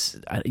voice,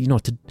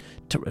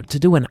 to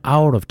do an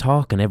hour of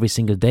talking every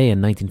single day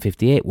in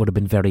 1958 would have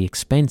been very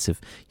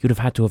expensive. You'd have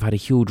had a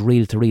huge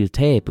reel-to-reel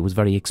tape. It was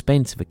very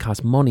expensive. It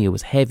cost money. It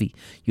was heavy.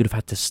 You'd have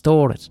had to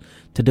store it.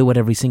 To do it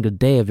every single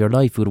day of your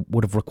life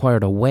would have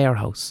required a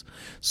warehouse.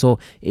 So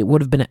it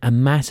would have been a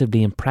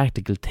massively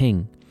impractical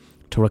thing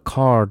to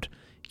record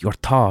your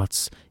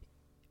thoughts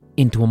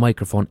into a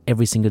microphone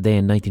every single day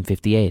in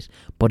 1958.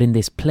 But in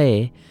this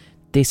play,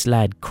 this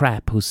lad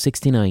Krapp, who's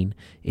 69,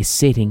 is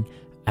sitting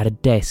at a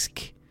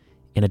desk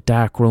in a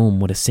dark room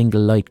with a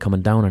single light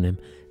coming down on him,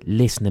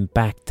 listening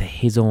back to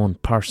his own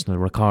personal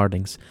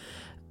recordings.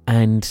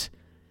 And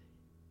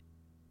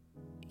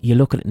you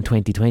look at it in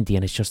 2020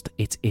 and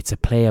it's a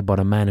play about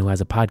a man who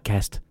has a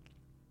podcast.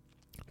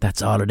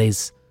 That's all it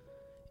is.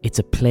 It's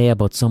a play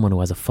about someone who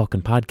has a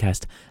fucking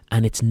podcast,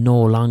 and it's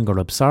no longer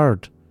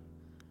absurd.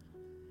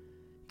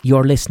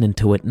 You're listening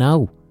to it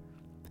now.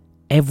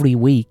 Every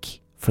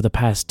week for the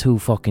past 2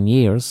 fucking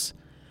years,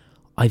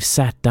 I've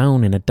sat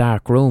down in a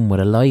dark room with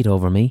a light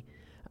over me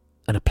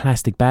and a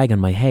plastic bag on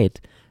my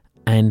head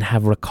and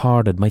have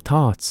recorded my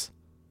thoughts.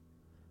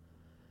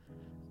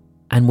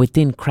 And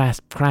within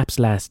Krapps'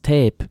 Last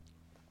Tape,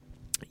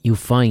 you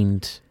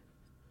find,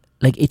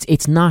 like,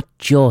 it's not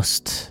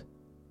just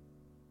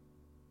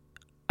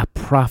a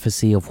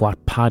prophecy of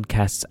what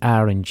podcasts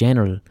are in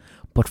general,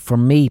 but for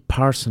me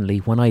personally,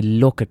 when I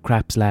look at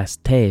Krapps'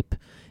 Last Tape,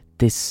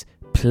 this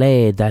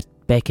play that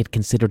Beckett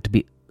considered to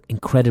be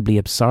incredibly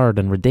absurd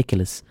and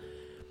ridiculous,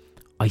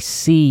 I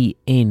see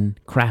in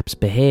Krapp's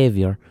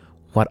behaviour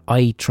what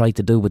I try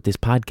to do with this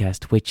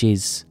podcast, which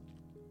is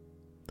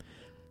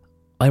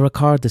I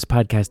record this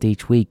podcast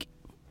each week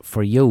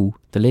for you,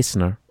 the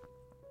listener,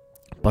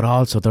 but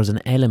also there's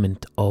an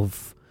element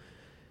of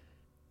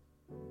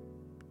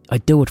I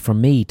do it for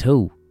me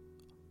too.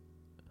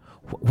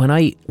 When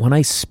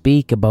I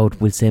speak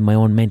about, we'll say, my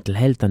own mental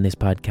health on this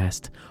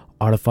podcast,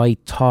 or if I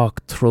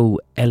talk through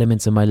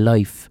elements of my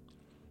life,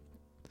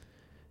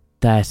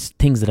 that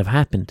things that have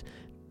happened,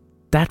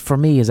 that for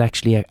me is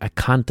actually a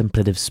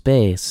contemplative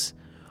space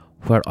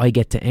where I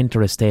get to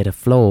enter a state of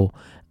flow,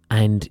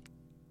 and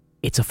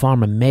it's a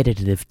form of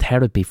meditative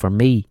therapy for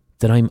me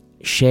that I'm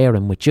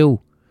sharing with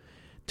you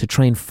to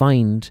try and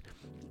find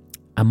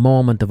a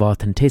moment of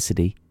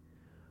authenticity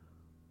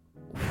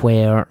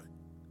where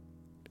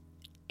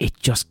it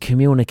just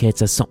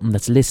communicates as something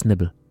that's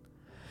listenable.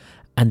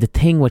 And the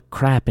thing with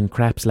Krapps in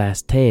Krapps'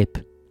 last tape,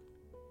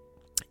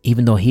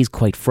 even though he's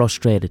quite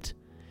frustrated,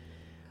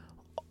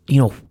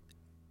 in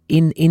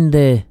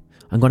the,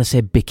 I'm going to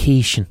say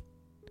Bekishan,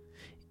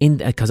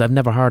 because I've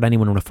never heard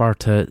anyone refer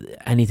to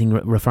anything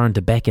referring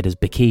to Beckett as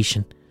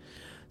Bekishan.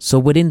 So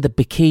within the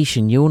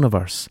Bekishan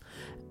universe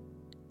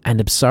and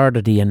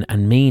absurdity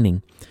and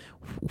meaning,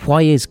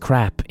 why is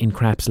Krapps in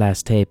Krapps'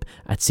 last tape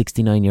at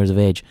 69 years of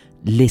age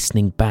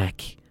listening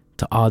back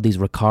to all these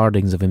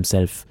recordings of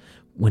himself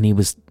when he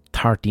was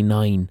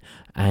 39,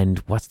 and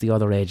what's the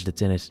other age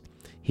that's in it?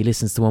 He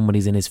listens to one when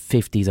he's in his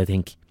 50s, I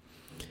think.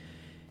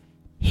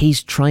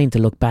 He's trying to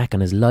look back on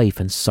his life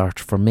and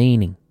search for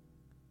meaning.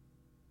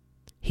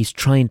 He's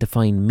trying to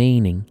find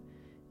meaning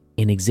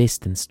in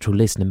existence through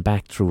listening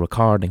back through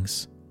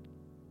recordings.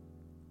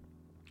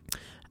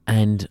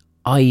 And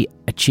I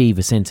achieve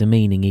a sense of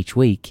meaning each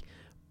week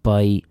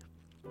by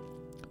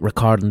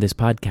recording this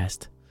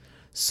podcast.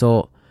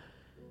 So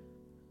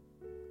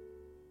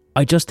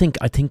I think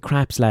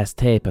Krapps' last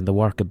tape and the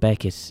work of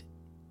Beckett,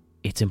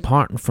 it's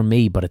important for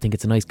me, but I think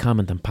it's a nice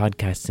comment on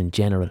podcasts in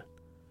general.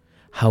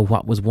 How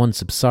what was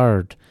once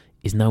absurd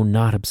is now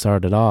not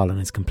absurd at all and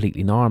is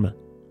completely normal.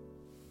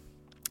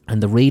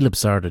 And the real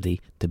absurdity,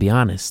 to be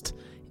honest,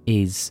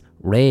 is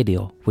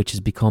radio, which has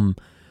become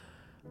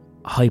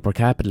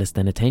hyper-capitalist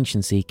and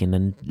attention-seeking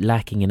and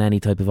lacking in any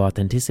type of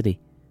authenticity.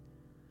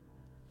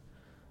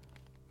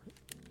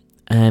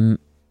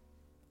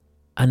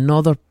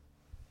 Another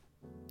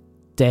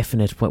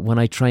definite, when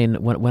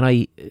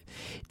I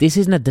this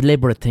isn't a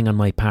deliberate thing on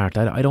my part.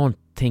 I don't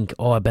think,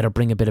 I better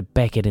bring a bit of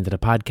Beckett into the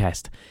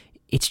podcast.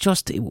 It's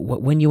just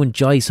when you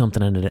enjoy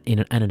something and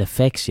it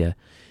affects you,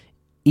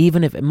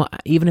 even if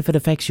it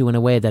affects you in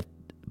a way that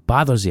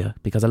bothers you,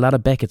 because a lot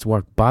of Beckett's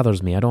work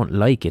bothers me. I don't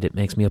like it. It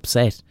makes me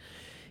upset.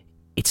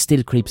 It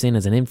still creeps in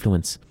as an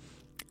influence.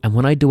 And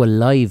when I do a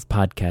live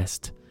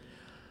podcast,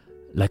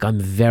 like, I'm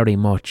very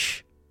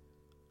much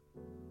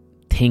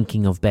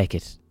thinking of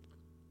Beckett.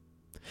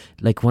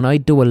 Like, when I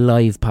do a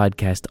live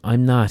podcast,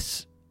 I'm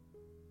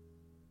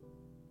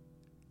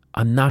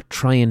not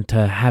trying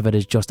to have it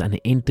as just an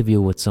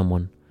interview with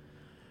someone,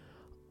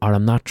 or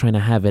I'm not trying to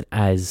have it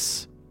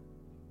as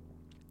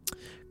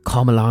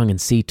come along and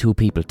see two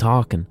people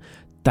talking.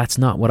 That's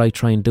not what I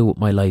try and do with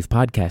my live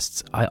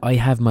podcasts. I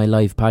have my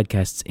live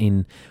podcasts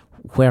in,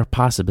 where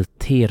possible,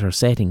 theatre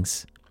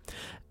settings,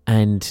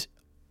 and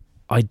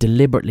I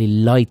deliberately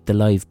light the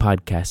live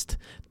podcast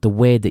the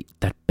way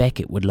that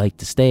Beckett would light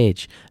the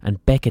stage.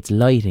 And Beckett's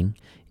lighting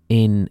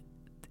in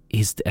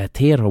his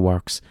theatre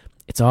works,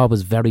 it's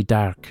always very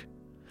dark.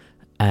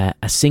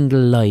 A single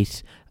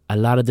light, a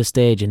lot of the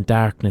stage in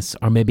darkness,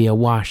 or maybe a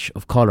wash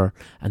of colour,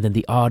 and then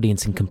the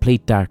audience in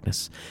complete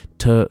darkness.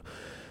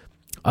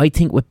 I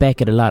think with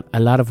Beckett, a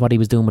lot of what he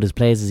was doing with his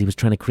plays is he was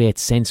trying to create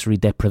sensory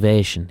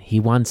deprivation. He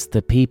wants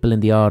the people in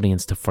the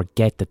audience to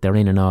forget that they're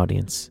in an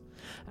audience.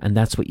 And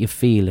that's what you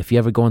feel. If you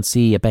ever go and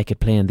see a Beckett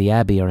play in the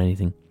Abbey or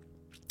anything,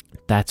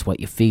 that's what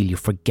you feel. You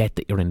forget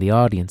that you're in the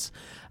audience.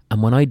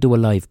 And when I do a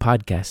live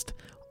podcast,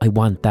 I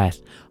want that.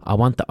 I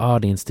want the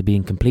audience to be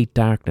in complete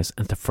darkness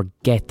and to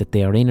forget that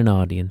they are in an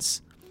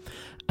audience.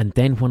 And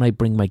then when I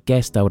bring my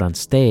guest out on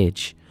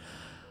stage,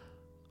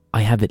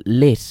 I have it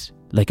lit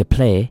like a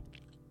play,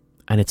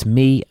 and it's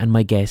me and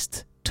my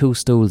guest, 2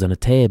 stools and a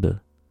table.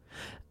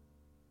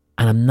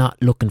 And I'm not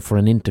looking for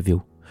an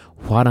interview.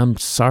 What I'm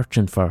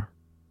searching for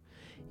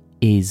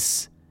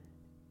is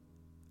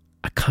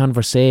a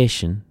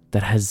conversation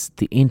that has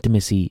the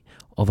intimacy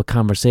of a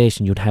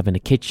conversation you'd have in a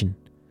kitchen,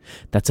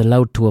 that's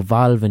allowed to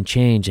evolve and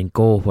change and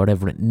go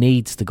wherever it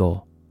needs to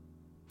go.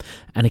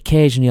 And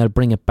occasionally I'll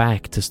bring it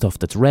back to stuff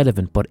that's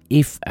relevant, but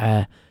if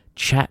a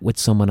chat with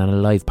someone on a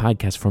live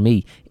podcast, for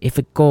me, if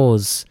it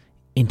goes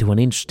into an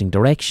interesting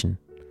direction,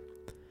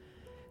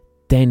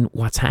 then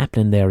what's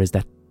happening there is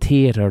that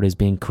theatre is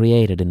being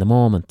created in the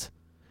moment.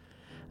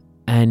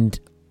 And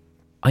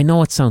I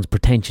know it sounds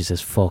pretentious as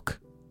fuck,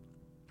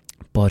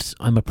 but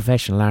I'm a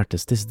professional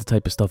artist. This is the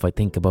type of stuff I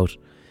think about.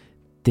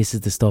 This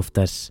is the stuff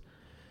that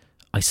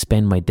I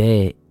spend my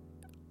day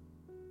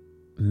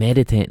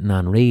meditating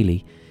on,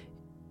 really,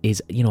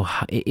 is,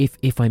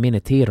 if I'm in a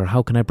theatre,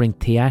 how can I bring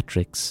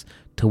theatrics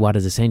to what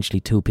is essentially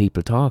 2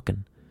 people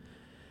talking?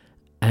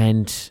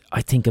 And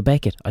I think of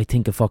Beckett. I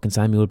think of fucking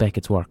Samuel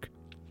Beckett's work.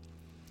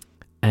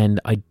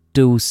 And I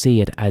do see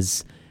it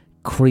as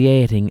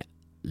creating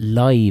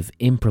live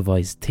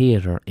improvised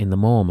theatre in the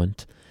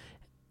moment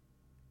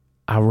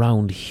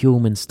around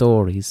human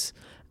stories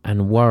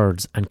and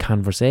words and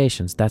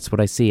conversations. That's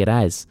what I see it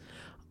as.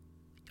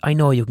 I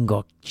know you can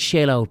go,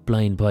 chill out,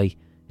 blind boy.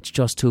 It's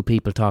just two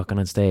people talking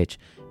on stage.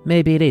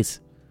 Maybe it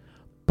is.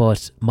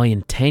 But my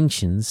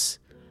intentions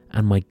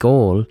and my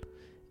goal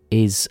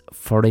is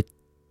for it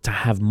to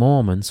have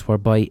moments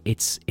whereby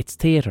it's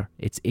theatre.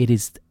 It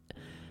is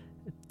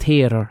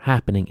theatre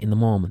happening in the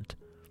moment.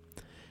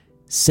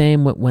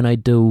 Same with when I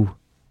do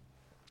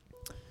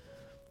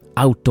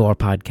outdoor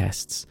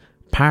podcasts.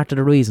 Part of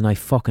the reason I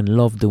fucking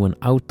love doing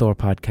outdoor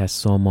podcasts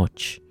so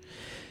much,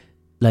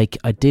 like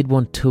I did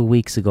one 2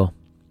 weeks ago.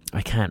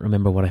 I can't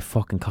remember what I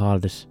fucking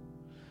called it,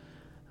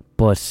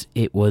 but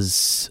it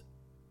was,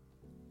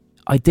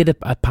 I did a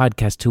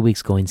podcast 2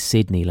 weeks ago in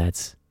Sydney,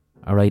 lads.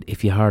 Alright,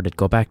 if you heard it,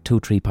 go back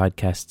 2-3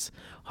 podcasts.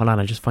 Hold on,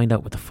 I'll just find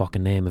out what the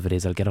fucking name of it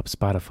is. I'll get up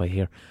Spotify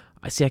here.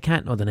 I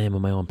can't know the name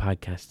of my own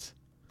podcasts.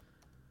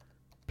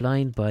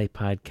 Blind Buy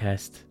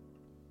Podcast.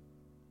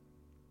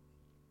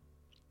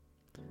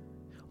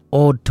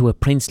 Ode to a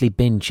Princely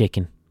Bin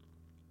Chicken.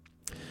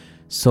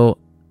 So,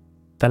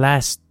 the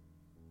last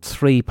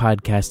 3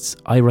 podcasts,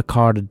 I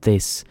recorded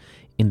this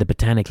in the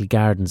Botanical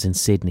Gardens in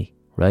Sydney,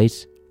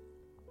 right?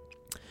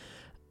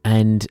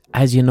 And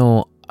as you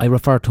know, I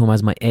refer to them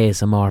as my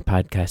ASMR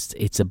podcast.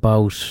 It's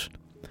about,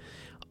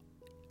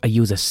 I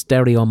use a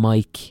stereo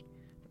mic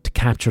to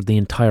capture the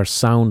entire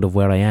sound of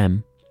where I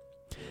am,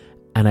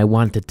 and I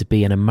want it to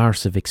be an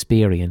immersive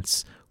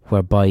experience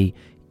whereby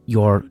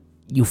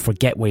you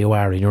forget where you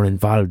are and you're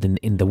involved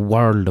in the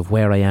world of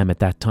where I am at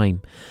that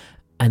time.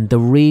 And the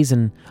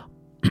reason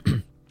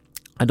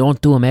I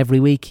don't do them every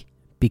week,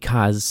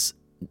 because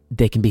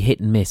they can be hit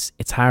and miss.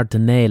 It's hard to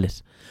nail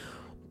it.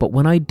 But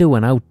when I do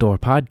an outdoor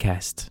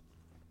podcast,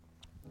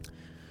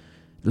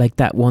 like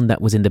that one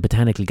that was in the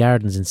Botanical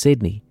Gardens in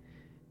Sydney,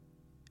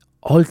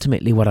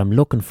 ultimately what I'm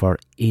looking for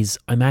is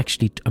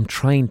I'm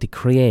trying to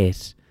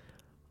create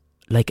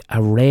like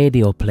a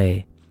radio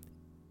play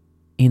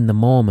in the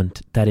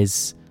moment that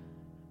is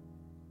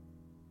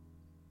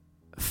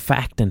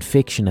fact and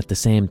fiction at the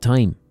same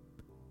time.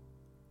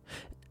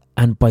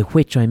 And by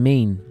which I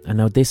mean, and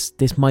now this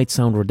might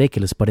sound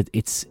ridiculous, but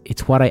it's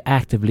what I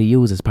actively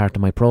use as part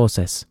of my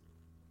process.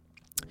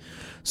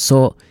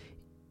 So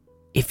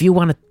if you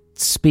want to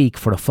speak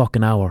for a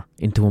fucking hour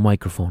into a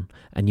microphone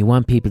and you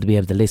want people to be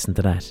able to listen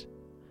to that,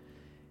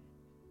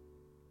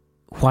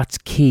 what's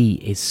key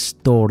is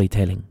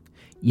storytelling.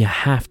 You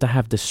have to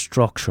have the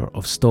structure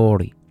of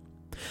story.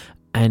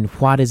 And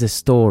what is a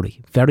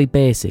story? Very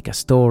basic. A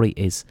story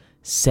is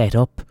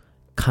setup,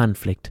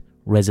 conflict,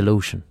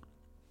 resolution.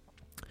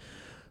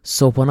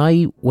 So when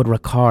I would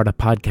record a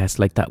podcast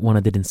like that one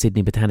I did in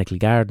Sydney Botanical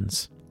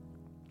Gardens,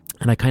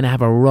 and I kind of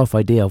have a rough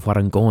idea of what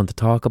I'm going to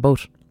talk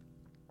about,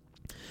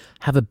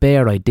 have a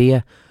bare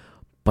idea,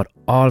 but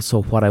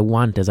also what I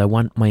want is I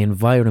want my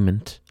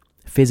environment,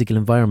 physical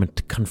environment,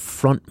 to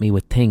confront me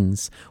with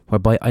things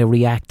whereby I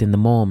react in the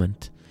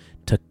moment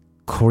to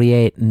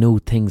create new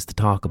things to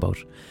talk about.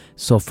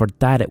 So for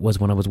that it was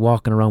when I was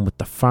walking around with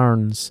the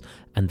ferns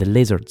and the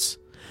lizards.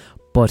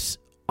 But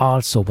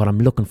also what I'm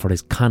looking for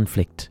is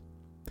conflict.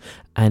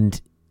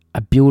 And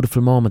a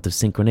beautiful moment of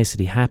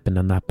synchronicity happened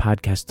on that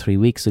podcast 3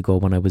 weeks ago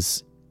when I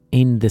was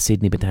in the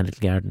Sydney Botanical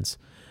Gardens.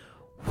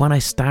 When I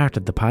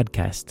started the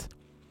podcast,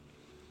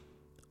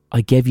 I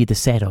gave you the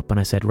setup and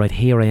I said, right,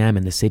 here I am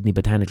in the Sydney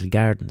Botanical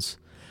Gardens.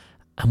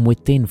 And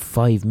within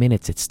 5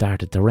 minutes it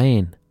started to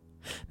rain.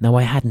 Now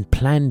I hadn't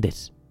planned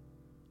it.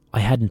 I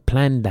hadn't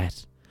planned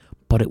that.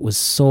 But it was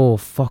so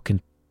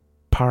fucking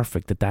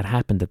perfect that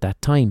happened at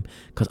that time.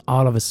 Because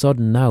all of a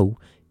sudden now,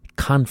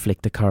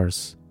 conflict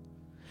occurs.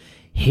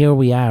 Here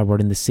we are, we're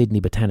in the Sydney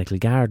Botanical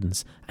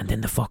Gardens, and then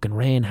the fucking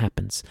rain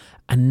happens.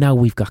 And now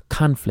we've got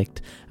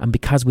conflict. And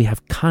because we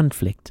have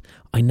conflict,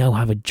 I now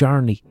have a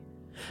journey.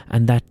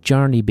 And that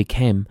journey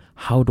became,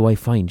 how do I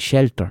find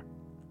shelter?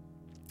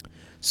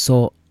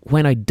 So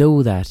when I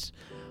do that,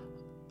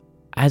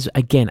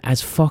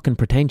 as fucking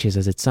pretentious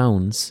as it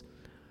sounds,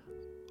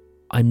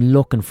 I'm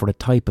looking for a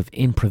type of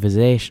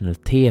improvisational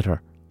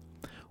theatre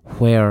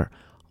where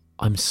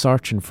I'm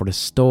searching for a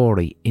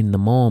story in the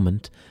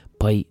moment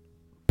by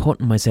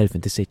putting myself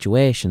into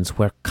situations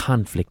where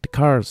conflict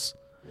occurs.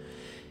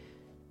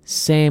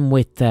 Same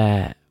with,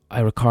 I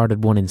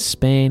recorded one in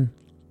Spain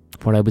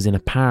where I was in a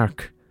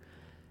park,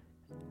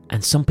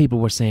 and some people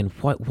were saying,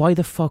 why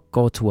the fuck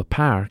go to a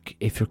park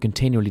if you're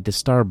continually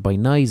disturbed by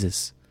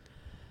noises?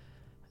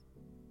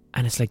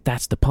 And it's like,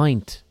 that's the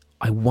point.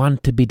 I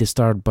want to be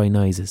disturbed by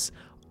noises.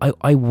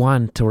 I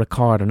want to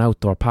record an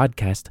outdoor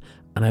podcast,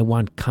 and I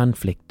want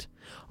conflict.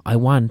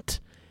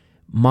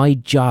 My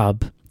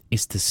job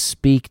is to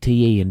speak to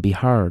ye and be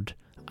heard,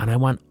 and I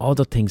want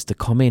other things to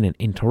come in and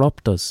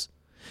interrupt us,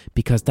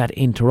 because that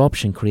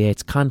interruption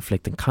creates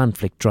conflict, and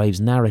conflict drives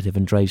narrative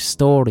and drives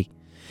story.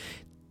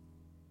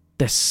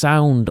 The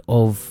sound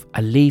of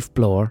a leaf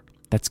blower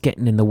that's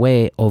getting in the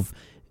way of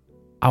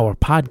our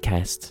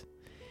podcast,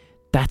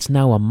 that's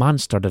now a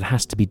monster that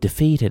has to be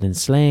defeated and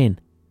slain.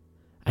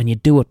 And you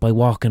do it by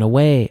walking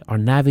away or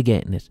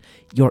navigating it.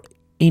 You're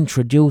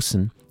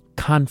introducing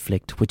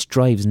conflict, which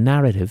drives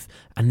narrative,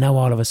 and now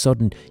all of a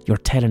sudden you're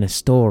telling a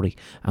story.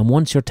 And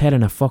once you're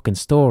telling a fucking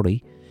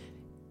story,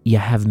 you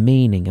have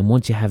meaning. And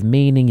once you have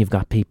meaning, you've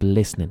got people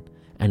listening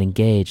and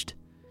engaged.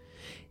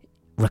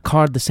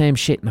 Record the same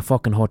shit in a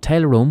fucking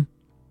hotel room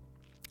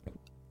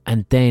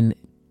and then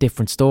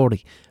different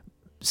story.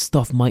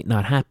 Stuff might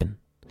not happen.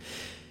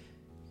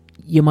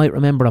 You might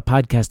remember a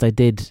podcast I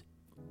did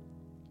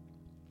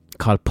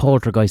called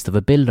Poltergeist of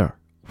a Builder,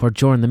 where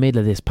during the middle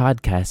of this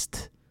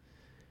podcast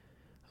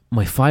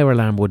my fire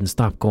alarm wouldn't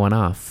stop going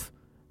off.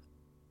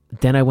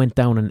 Then I went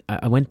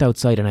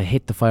outside and I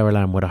hit the fire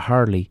alarm with a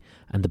hurley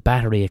and the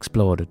battery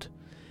exploded.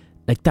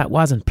 Like, that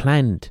wasn't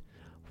planned.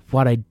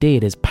 What I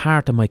did as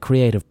part of my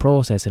creative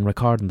process in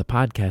recording the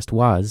podcast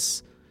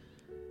was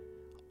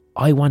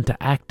I want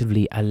to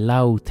actively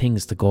allow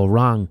things to go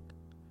wrong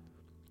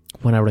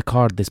when I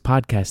record this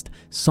podcast.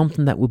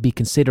 Something that would be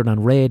considered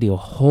on radio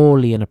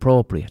wholly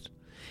inappropriate.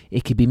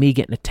 It could be me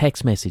getting a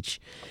text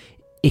message.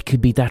 It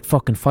could be that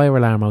fucking fire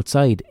alarm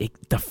outside.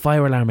 The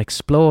fire alarm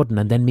exploding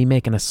and then me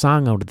making a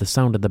song out of the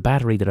sound of the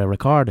battery that I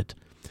recorded.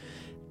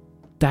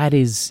 That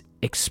is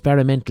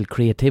experimental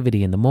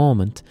creativity in the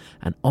moment,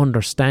 and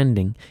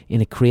understanding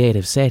in a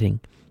creative setting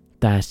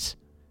that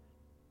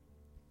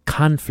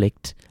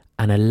conflict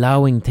and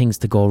allowing things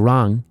to go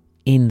wrong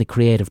in the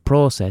creative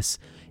process,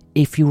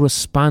 if you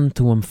respond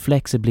to them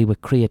flexibly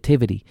with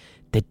creativity,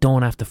 they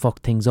don't have to fuck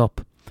things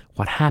up.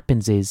 What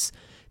happens is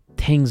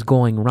things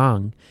going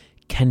wrong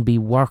can be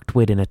worked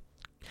with in a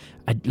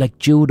like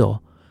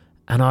judo,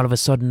 and all of a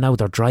sudden now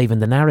they're driving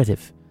the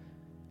narrative.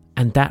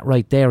 And that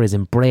right there is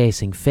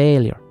embracing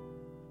failure.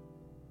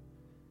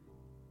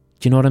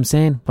 Do you know what I'm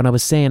saying? When I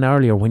was saying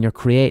earlier, when you're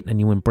creating and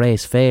you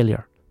embrace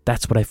failure,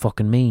 that's what I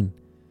fucking mean.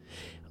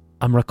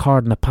 I'm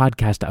recording a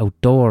podcast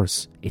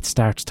outdoors. It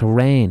starts to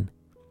rain.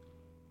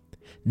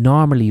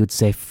 Normally you'd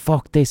say,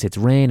 fuck this, it's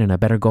raining, I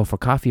better go for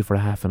coffee for a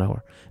half an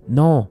hour.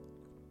 No.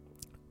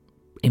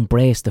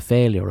 Embrace the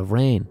failure of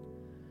rain.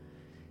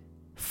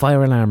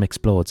 Fire alarm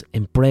explodes.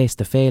 Embrace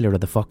the failure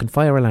of the fucking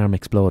fire alarm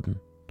exploding.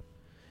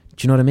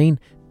 Do you know what I mean?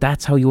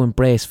 That's how you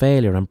embrace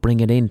failure and bring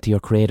it into your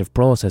creative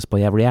process,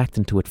 by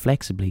reacting to it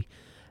flexibly.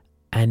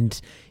 And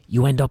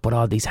you end up with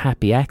all these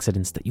happy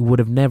accidents that you would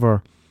have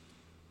never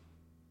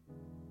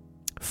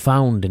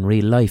found in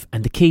real life.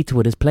 And the key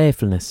to it is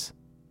playfulness.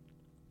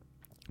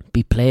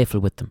 Be playful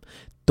with them.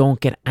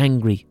 Don't get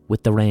angry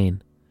with the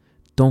rain.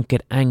 Don't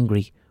get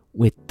angry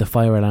with the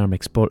fire alarm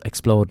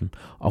exploding,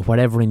 or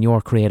whatever in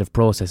your creative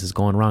process is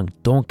going wrong.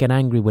 Don't get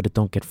angry with it.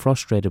 Don't get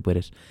frustrated with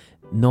it.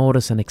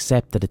 Notice and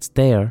accept that it's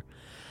there,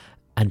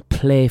 and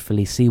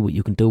playfully see what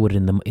you can do with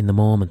it in the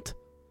moment.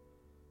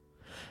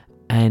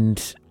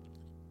 And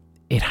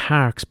it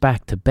harks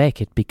back to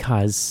Beckett,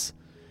 because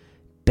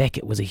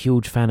Beckett was a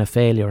huge fan of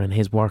failure in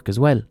his work as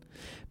well.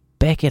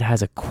 Beckett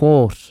has a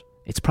quote.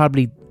 It's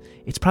probably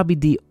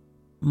the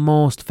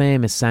most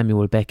famous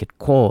Samuel Beckett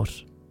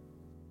quote.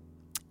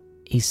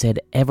 He said,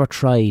 "Ever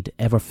tried,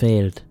 ever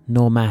failed,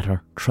 no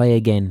matter, try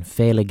again,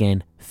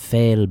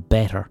 fail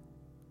better."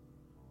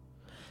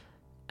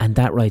 And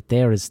that right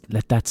there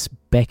that's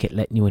Beckett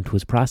letting you into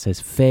his process.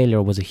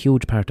 Failure was a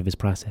huge part of his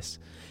process,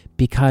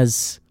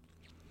 because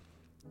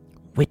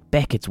with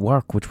Beckett's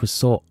work, which was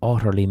so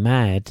utterly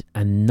mad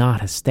and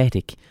not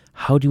aesthetic,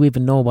 how do you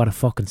even know what a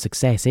fucking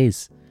success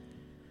is?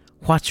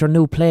 What's your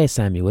new play,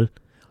 Samuel?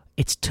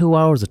 It's 2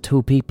 hours of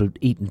two people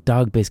eating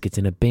dog biscuits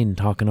in a bin,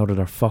 talking out of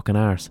their fucking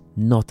arse.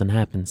 Nothing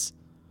happens.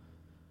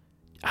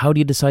 How do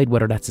you decide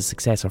whether that's a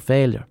success or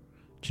failure?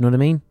 Do you know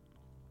what I mean?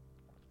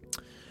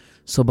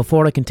 So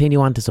before I continue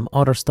on to some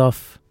other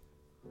stuff,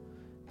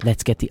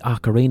 let's get the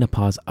ocarina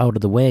pause out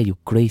of the way, you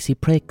greasy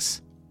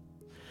pricks.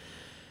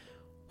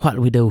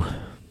 What'll we do?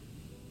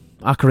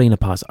 Ocarina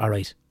pause,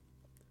 alright.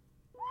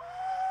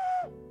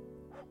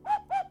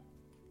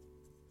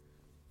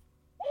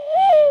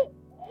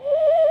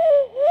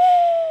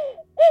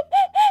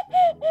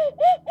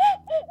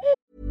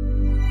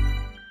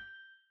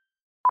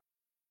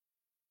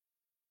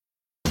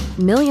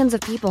 Millions of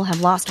people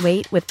have lost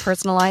weight with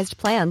personalized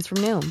plans from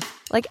Noom.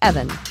 Like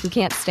Evan, who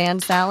can't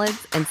stand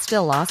salads and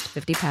still lost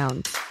 50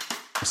 pounds.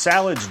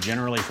 Salads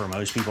generally for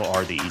most people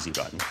are the easy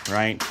button,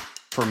 right?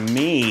 For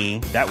me,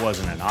 that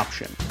wasn't an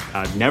option.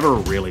 I never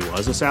really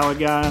was a salad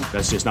guy.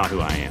 That's just not who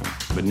I am.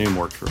 But Noom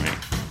worked for me.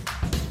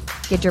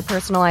 Get your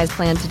personalized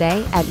plan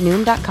today at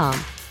Noom.com.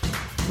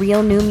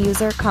 Real Noom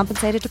user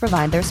compensated to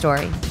provide their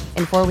story.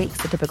 In 4 weeks,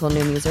 the typical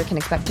Noom user can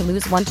expect to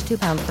lose 1 to 2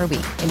 pounds per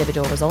week.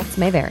 Individual results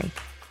may vary.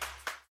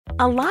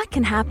 A lot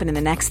can happen in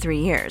the next 3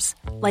 years.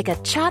 Like a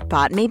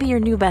chatbot may be your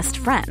new best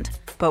friend.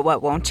 But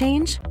what won't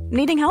change?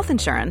 Needing health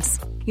insurance.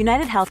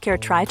 United Healthcare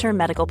Tri-Term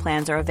Medical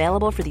Plans are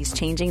available for these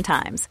changing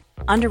times.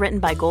 Underwritten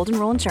by Golden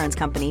Rule Insurance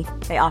Company,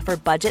 they offer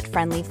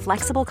budget-friendly,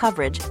 flexible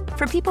coverage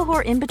for people who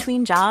are in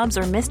between jobs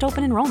or missed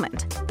open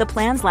enrollment. The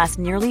plans last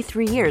nearly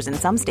 3 years in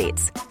some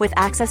states, with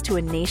access to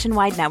a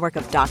nationwide network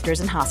of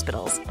doctors and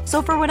hospitals.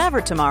 So for whatever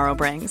tomorrow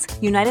brings,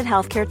 United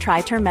Healthcare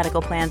Tri-Term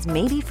Medical Plans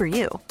may be for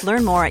you.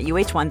 Learn more at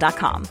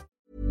uh1.com.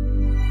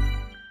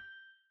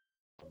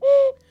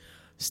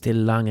 Still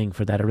longing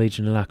for that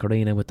original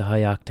ocarina with the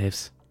high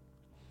octaves.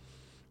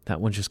 That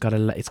one's just got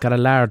a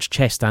large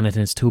chest on it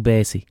and it's too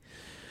bassy.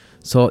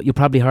 So you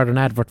probably heard an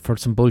advert for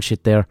some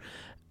bullshit there.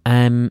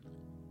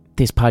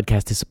 This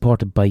podcast is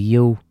supported by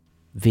you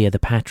via the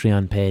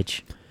Patreon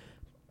page.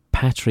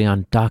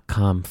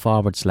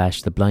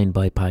 Patreon.com/The Blind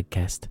Boy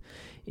Podcast.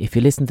 If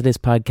you listen to this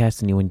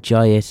podcast and you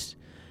enjoy it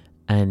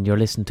and you're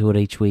listening to it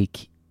each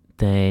week,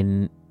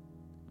 then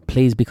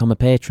please become a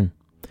patron.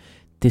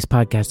 This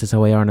podcast is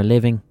how I earn a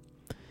living.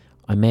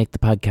 I make the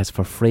podcast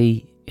for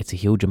free. It's a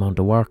huge amount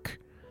of work.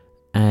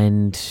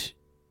 And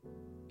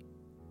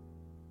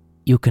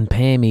you can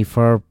pay me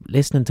for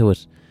listening to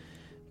it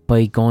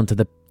by going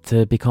to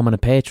becoming a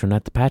patron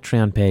at the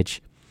Patreon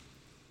page.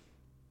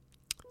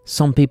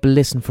 Some people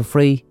listen for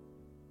free.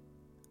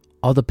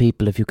 Other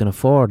people, if you can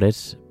afford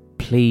it,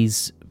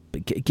 please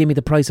give me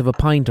the price of a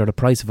pint or the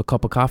price of a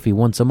cup of coffee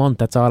once a month.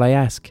 That's all I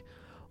ask.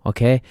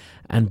 Okay?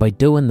 And by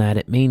doing that,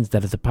 it means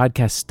that if the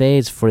podcast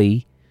stays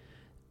free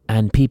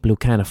and people who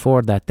can't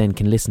afford that then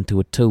can listen to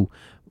it too,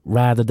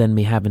 rather than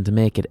me having to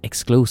make it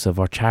exclusive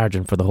or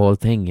charging for the whole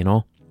thing, you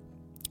know?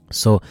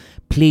 So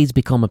please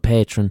become a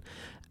patron,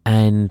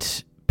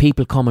 and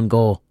people come and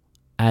go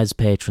as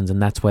patrons,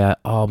 and that's why I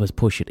always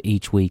push it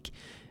each week.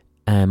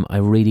 I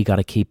really got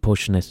to keep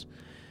pushing it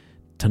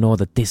to know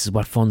that this is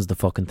what funds the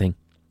fucking thing.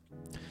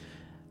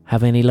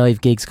 Have any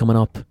live gigs coming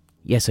up?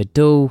 Yes, I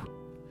do.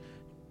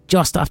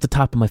 Just off the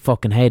top of my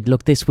fucking head.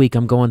 Look, this week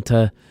I'm going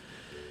to...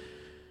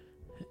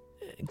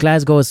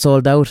 Glasgow is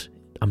sold out.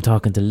 I'm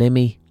talking to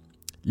Limmy.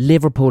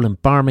 Liverpool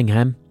and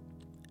Birmingham.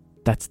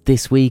 That's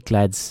this week,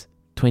 lads.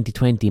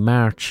 2020,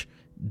 March.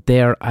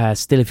 There are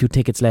still a few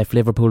tickets left.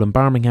 Liverpool and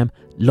Birmingham.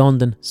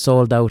 London,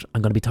 sold out.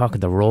 I'm going to be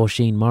talking to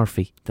Roisin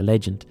Murphy, the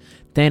legend.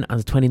 Then on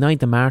the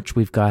 29th of March,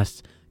 we've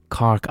got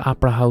Cork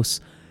Opera House.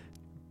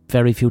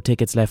 Very few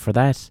tickets left for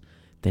that.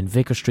 Then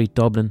Vicar Street,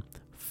 Dublin.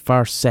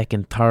 1st,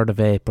 2nd, 3rd of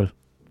April.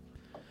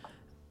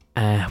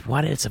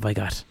 What else have I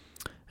got?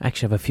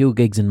 Actually, I have a few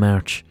gigs in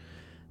March.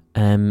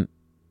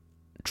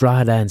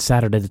 Drogheda on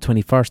Saturday the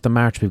 21st of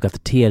March. We've got the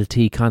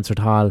TLT Concert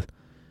Hall.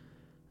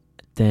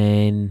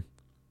 Then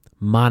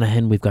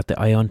Monaghan, we've got the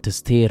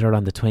Iontas Theatre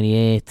on the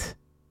 28th.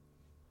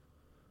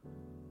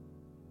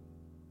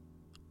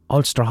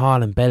 Ulster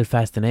Hall in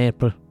Belfast in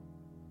April.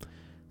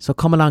 So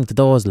come along to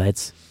those,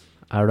 lads.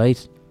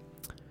 Alright.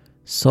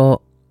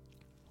 So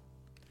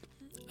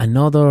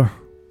another,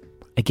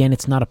 again,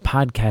 it's not a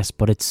podcast,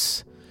 but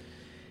it's,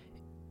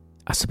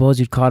 I suppose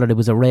you'd call it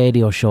was a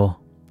radio show.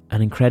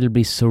 An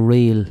incredibly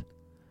surreal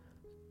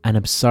and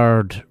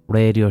absurd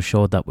radio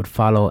show that would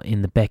follow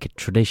in the Beckett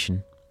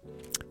tradition.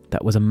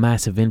 That was a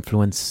massive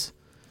influence.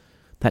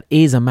 That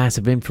is a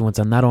massive influence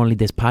on not only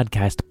this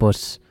podcast,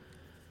 but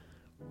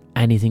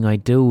anything I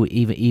do,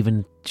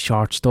 even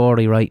short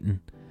story writing.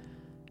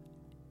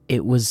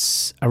 It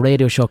was a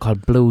radio show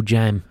called Blue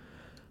Jam.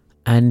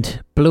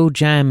 And Blue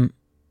Jam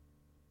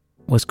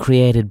was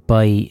created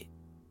by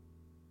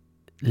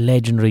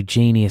legendary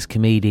genius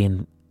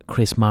comedian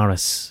Chris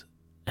Morris,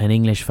 an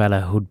English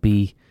fella who'd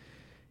be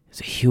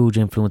a huge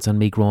influence on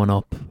me growing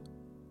up.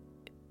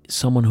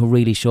 Someone who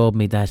really showed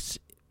me that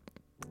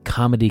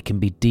comedy can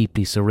be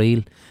deeply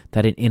surreal,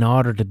 that in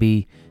order to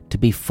be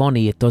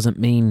funny, it doesn't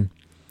mean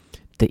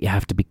that you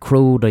have to be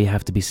crude or you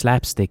have to be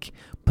slapstick,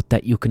 but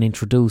that you can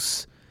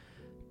introduce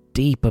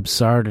deep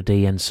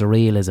absurdity and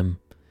surrealism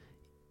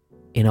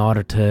in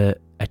order to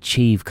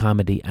achieve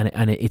comedy.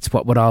 And it's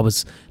what would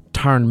always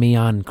turn me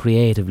on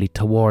creatively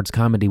towards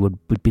comedy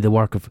would be the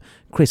work of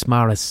Chris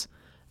Morris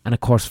and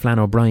of course Flann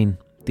O'Brien,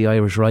 the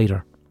Irish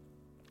writer.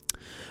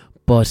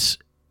 But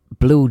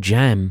Blue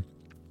Jam,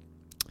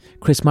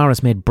 Chris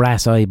Morris made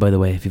Brass Eye, by the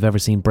way. If you've ever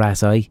seen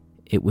Brass Eye,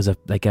 it was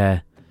like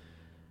a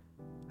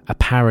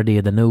parody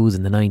of the news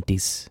in the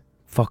 90s.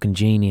 Fucking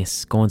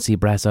genius. Go and see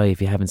Brass Eye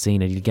if you haven't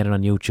seen it. You'll get it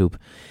on YouTube.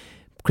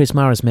 Chris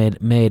Morris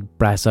made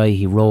Brass Eye.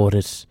 He wrote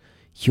it.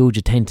 Huge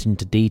attention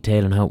to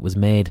detail and how it was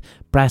made.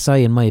 Brass Eye,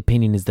 in my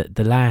opinion, is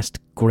the last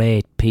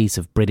great piece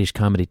of British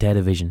comedy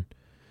television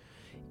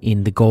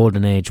in the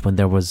golden age, when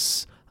there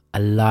was a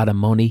lot of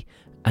money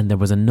and there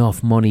was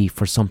enough money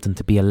for something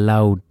to be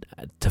allowed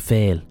to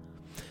fail.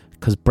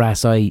 Because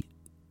Brass Eye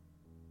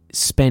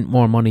spent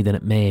more money than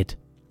it made,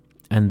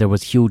 and there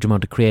was huge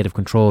amount of creative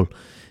control.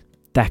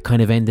 That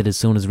kind of ended as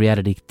soon as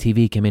reality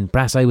TV came in.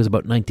 Brass Eye was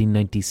about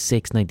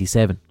 1996,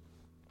 97.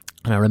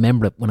 And I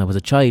remember it when I was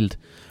a child.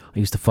 I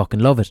used to fucking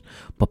love it.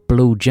 But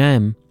Blue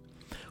Jam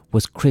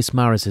was Chris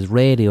Morris's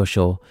radio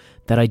show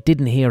that I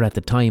didn't hear at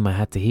the time. I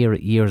had to hear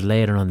it years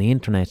later on the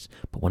internet.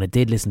 But when I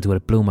did listen to it,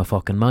 it blew my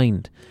fucking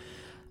mind.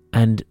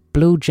 And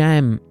Blue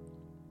Jam,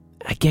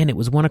 again, it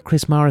was one of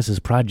Chris Morris's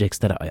projects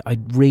that I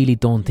really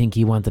don't think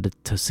he wanted it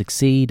to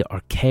succeed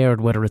or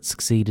cared whether it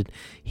succeeded.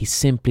 He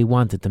simply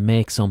wanted to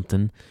make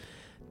something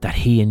that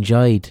he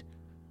enjoyed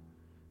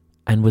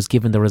and was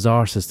given the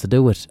resources to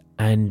do it.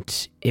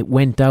 And it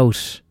went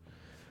out...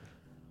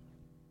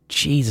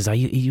 Jesus,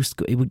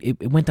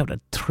 it went out at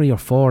 3 or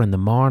 4 in the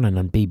morning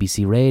on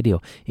BBC Radio.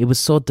 It was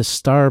so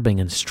disturbing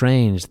and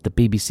strange that the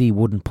BBC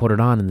wouldn't put it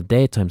on in the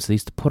daytime, so they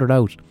used to put it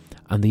out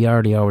on the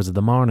early hours of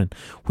the morning,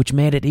 which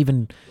made it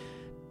even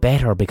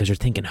better because you're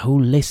thinking, who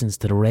listens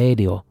to the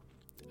radio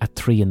at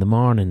 3 in the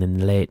morning in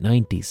the late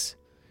 90s.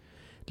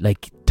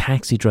 Like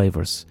taxi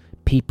drivers,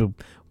 people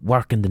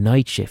working the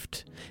night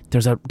shift.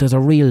 There's a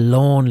real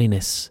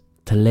loneliness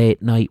to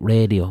late night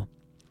radio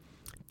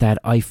that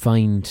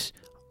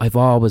I've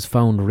always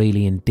found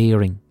really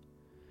endearing.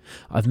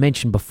 I've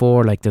mentioned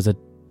before, like there's an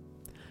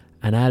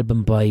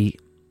album by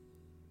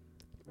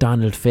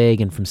Donald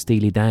Fagan from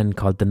Steely Dan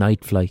called The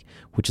Nightfly,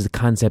 which is a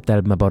concept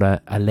album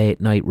about a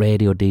late night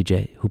radio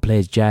DJ who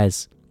plays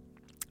jazz.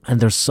 And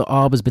there's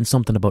always been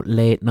something about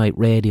late night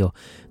radio,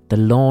 the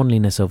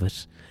loneliness of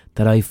it,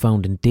 that I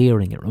found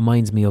endearing. It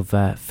reminds me of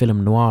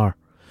film noir,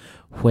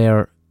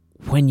 where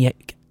when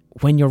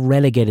you're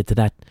relegated to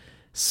that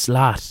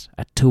slot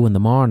at 2 in the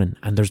morning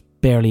and there's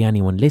barely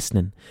anyone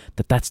listening,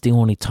 that's the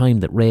only time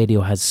that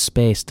radio has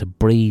space to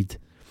breathe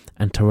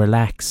and to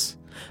relax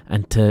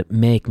and to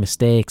make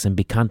mistakes and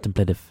be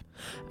contemplative.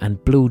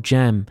 And Blue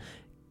Jam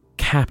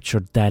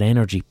captured that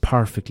energy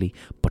perfectly,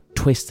 but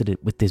twisted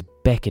it with this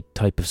Beckett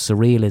type of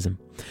surrealism.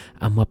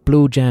 And what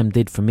Blue Jam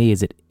did for me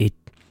is it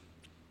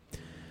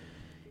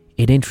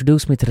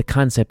introduced me to the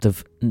concept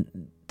of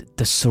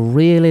the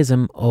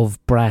surrealism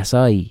of Brass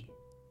Eye,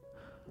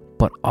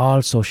 but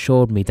also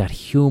showed me that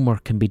humour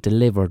can be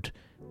delivered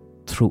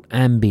through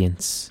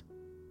ambience,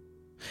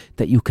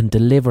 that you can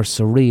deliver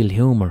surreal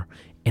humour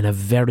in a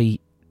very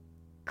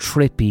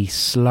trippy,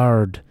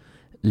 slurred,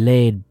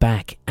 laid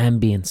back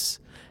ambience.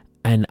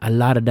 And a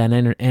lot of that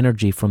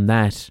energy from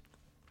that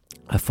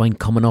I find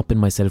coming up in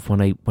myself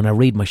when I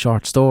read my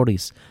short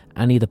stories.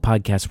 Any of the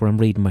podcasts where I'm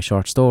reading my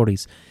short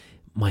stories,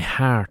 my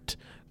heart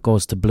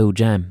goes to Blue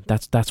Jam.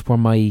 That's where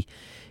my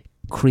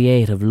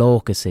creative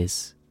locus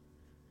is.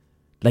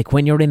 Like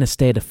when you're in a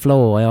state of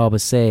flow, I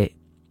always say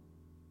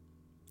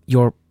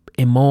you're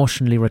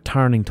emotionally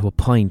returning to a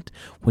point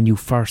when you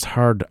first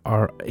heard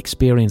or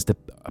experienced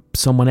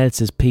someone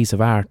else's piece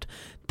of art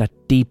that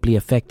deeply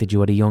affected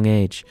you at a young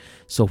age.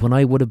 So when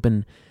I would have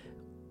been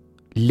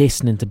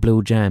listening to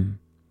Blue Jam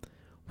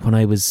when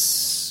I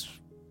was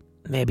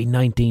maybe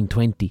 19,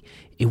 20,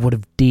 it would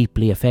have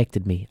deeply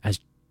affected me as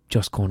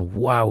just going,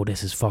 wow,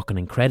 this is fucking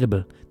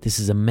incredible. This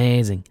is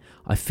amazing.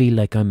 I feel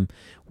like I'm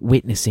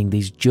witnessing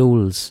these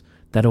jewels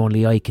that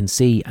only I can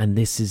see, and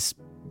this is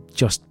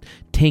just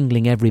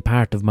tingling every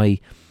part of my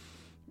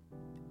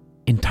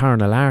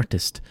internal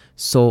artist.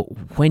 So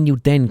when you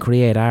then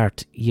create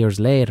art years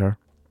later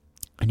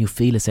and you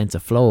feel a sense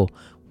of flow,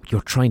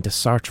 you're trying to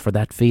search for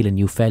that feeling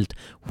you felt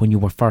when you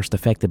were first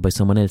affected by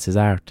someone else's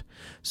art.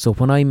 So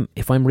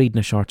if I'm reading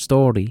a short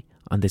story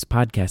on this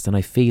podcast and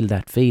I feel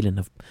that feeling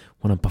of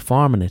when I'm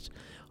performing it,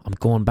 I'm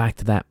going back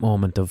to that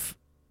moment of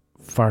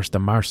first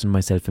immersing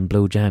myself in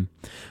Blue Jam.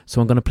 So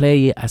I'm going to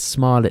play a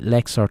small little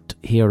excerpt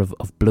here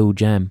of Blue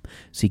Jam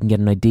so you can get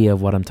an idea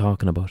of what I'm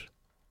talking about.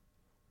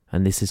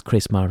 And this is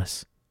Chris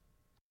Morris.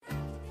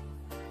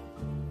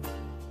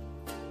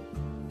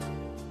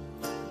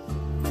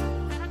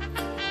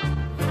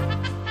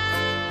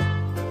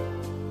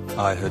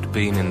 I had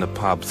been in the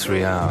pub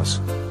 3 hours,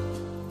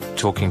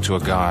 talking to a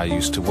guy I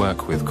used to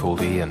work with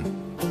called Ian,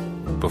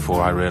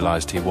 before I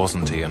realised he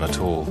wasn't Ian at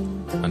all,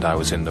 and I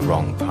was in the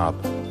wrong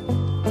pub.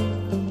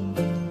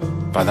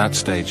 By that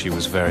stage he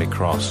was very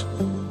cross.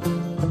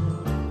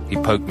 He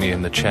poked me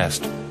in the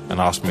chest and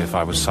asked me if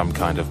I was some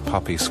kind of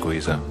puppy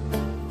squeezer.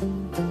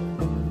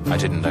 I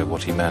didn't know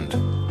what he meant.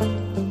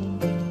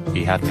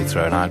 He had me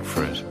thrown out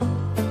for it.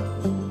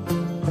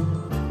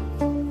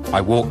 I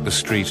walked the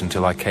street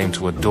until I came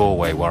to a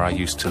doorway where I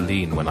used to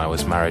lean when I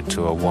was married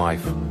to a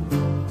wife.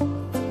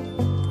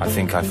 I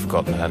think I've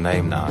forgotten her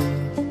name now.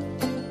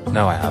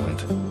 No, I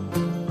haven't.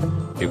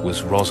 It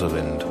was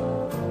Rosalind.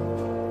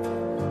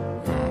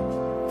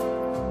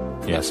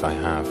 Yes, I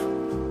have.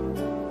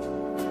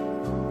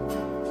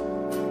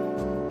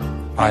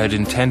 I had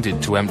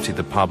intended to empty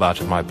the pub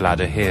out of my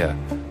bladder here,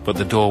 but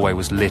the doorway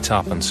was lit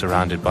up and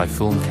surrounded by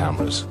film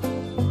cameras.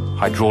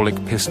 Hydraulic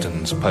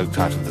pistons poked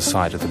out of the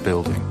side of the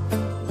building.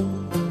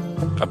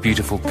 A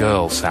beautiful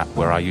girl sat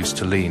where I used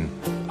to lean,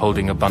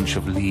 holding a bunch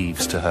of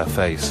leaves to her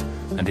face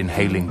and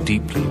inhaling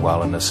deeply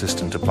while an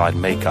assistant applied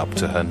makeup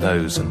to her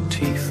nose and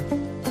teeth.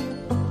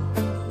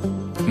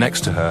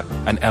 Next to her,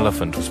 an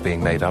elephant was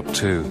being made up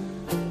too.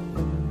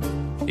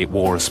 It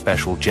wore a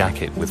special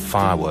jacket with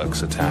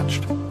fireworks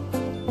attached.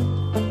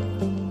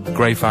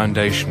 Grey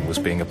foundation was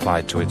being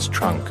applied to its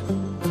trunk.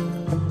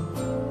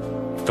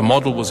 The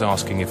model was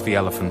asking if the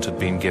elephant had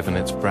been given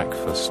its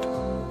breakfast.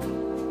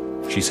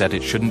 She said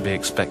it shouldn't be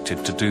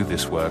expected to do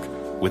this work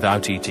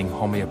without eating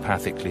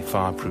homeopathically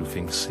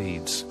fireproofing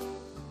seeds.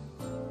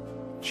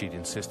 She'd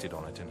insisted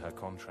on it in her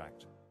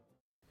contract.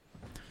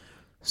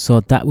 So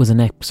that was an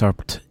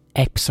excerpt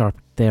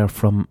there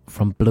from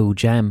Blue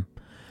Jam,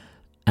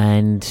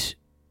 and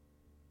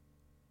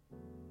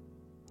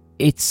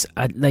it's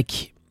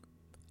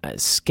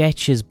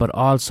sketches, but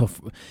also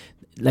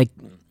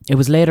it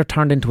was later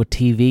turned into a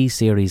TV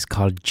series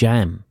called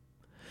Jam.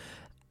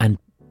 And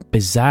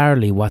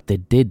bizarrely, what they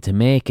did to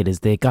make it is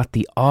they got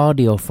the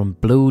audio from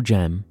Blue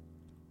Jam,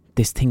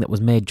 this thing that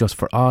was made just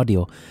for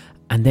audio,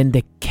 and then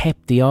they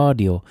kept the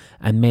audio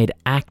and made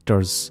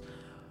actors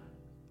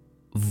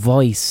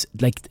voice,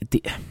 like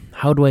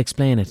how do I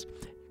explain it?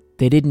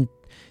 They didn't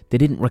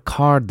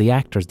record the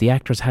actors. The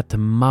actors had to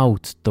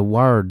mouth the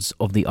words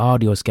of the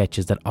audio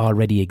sketches that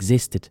already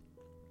existed.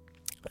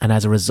 And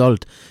as a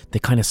result, they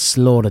kind of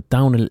slowed it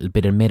down a little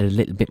bit and made it a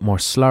little bit more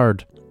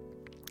slurred.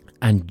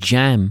 And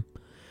Jam,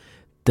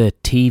 the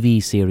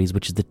TV series,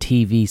 which is the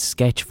TV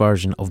sketch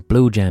version of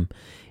Blue Jam,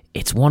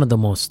 it's one of the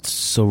most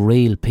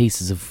surreal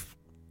pieces of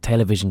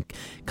television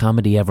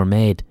comedy ever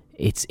made.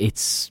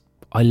 It's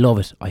I love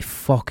it. I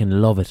fucking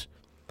love it.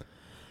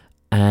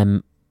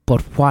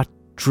 But what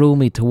drew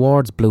me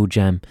towards Blue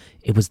Jam,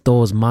 it was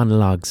those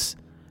monologues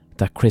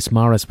that Chris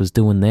Morris was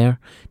doing there.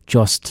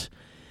 Just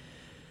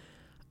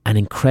an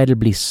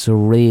incredibly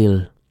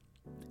surreal,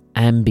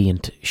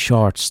 ambient,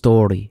 short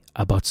story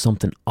about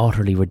something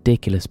utterly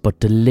ridiculous,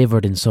 but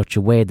delivered in such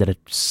a way that it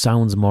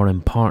sounds more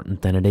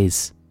important than it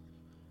is.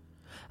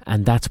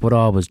 And that's what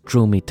always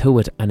drew me to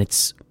it. And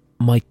it's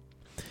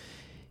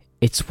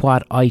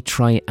what I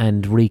try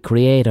and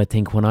recreate, I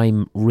think, when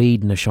I'm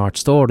reading a short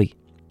story.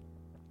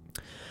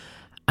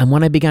 And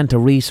when I began to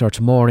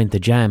research more into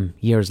Jam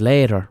years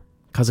later,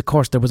 because of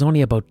course there's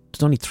only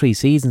 3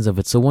 seasons of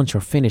it, so once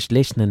you're finished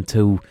listening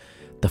to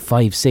the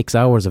 5-6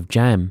 hours of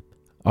Jam,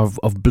 of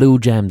Blue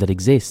Jam that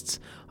exists,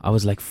 I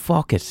was like,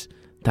 fuck it,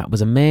 that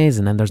was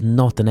amazing, and there's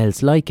nothing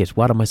else like it.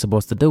 What am I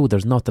supposed to do?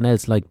 There's nothing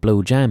else like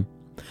Blue Jam.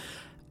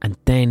 And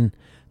then,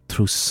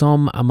 through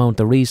some amount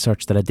of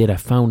research that I did, I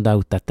found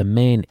out that the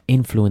main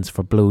influence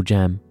for Blue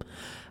Jam,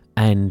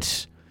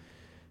 and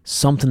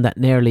something that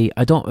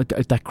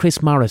that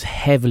Chris Morris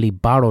heavily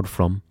borrowed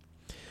from,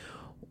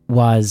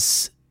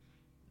 was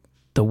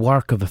the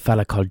work of a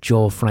fella called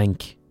Joe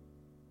Frank.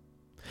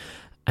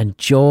 And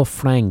Joe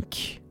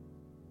Frank,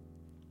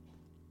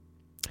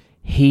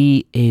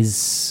 he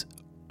is,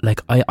 like,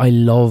 I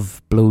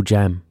love Blue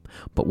Jam,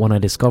 but when I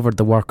discovered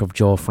the work of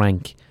Joe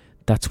Frank,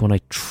 that's when I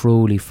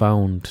truly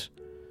found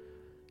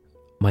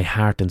my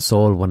heart and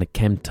soul when it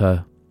came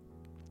to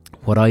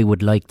what I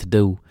would like to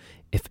do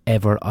if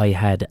ever I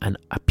had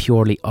a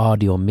purely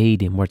audio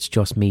medium where it's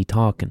just me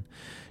talking.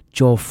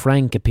 Joe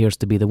Frank appears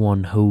to be the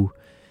one who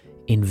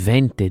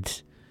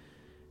invented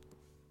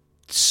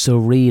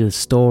surreal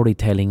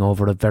storytelling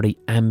over a very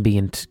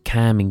ambient,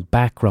 calming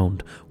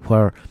background,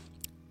 where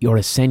you're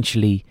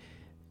essentially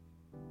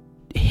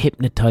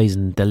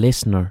hypnotizing the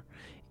listener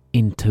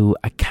into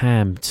a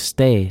calm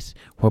state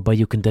whereby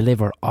you can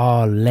deliver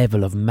all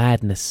level of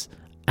madness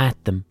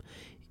at them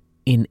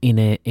in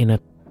a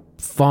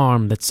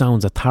form that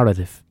sounds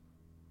authoritative.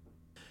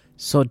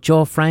 So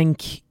Joe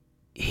Frank,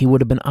 he would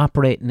have been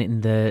operating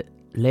in the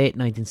late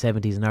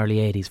 1970s and early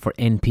 80s for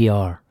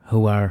NPR,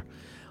 who are,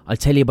 I'll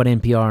tell you about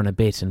NPR in a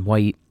bit and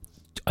why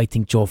I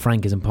think Joe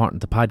Frank is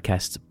important to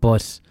podcasts,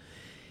 but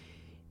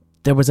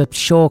there was a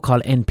show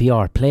called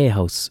NPR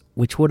Playhouse,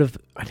 which would have,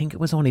 I think it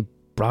was only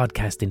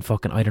broadcast in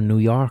fucking either New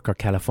York or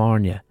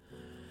California,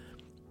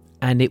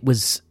 and it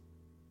was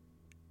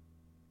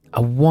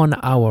a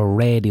 1-hour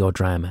radio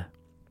drama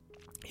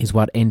is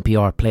what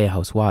NPR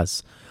Playhouse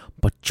was.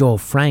 But Joe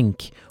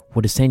Frank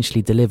would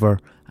essentially deliver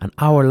an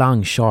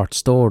hour-long short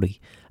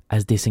story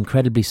as this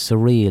incredibly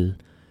surreal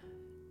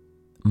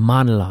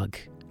monologue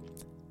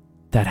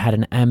that had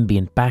an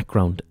ambient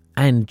background.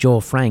 And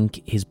Joe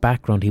Frank, his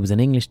background, he was an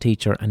English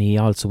teacher and he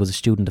also was a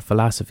student of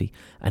philosophy,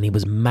 and he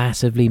was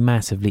massively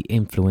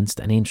influenced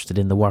and interested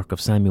in the work of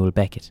Samuel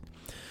Beckett.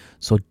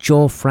 So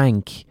Joe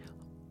Frank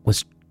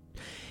was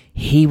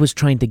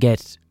trying to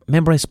get,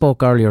 remember I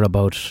spoke earlier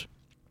about,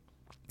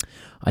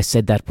 I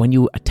said that when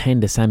you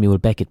attend a Samuel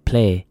Beckett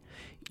play,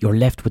 you're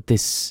left with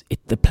this,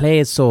 the play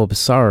is so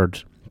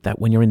absurd that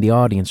when you're in the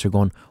audience you're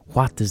going,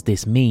 what does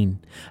this mean?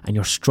 And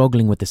you're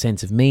struggling with the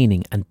sense of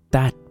meaning, and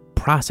that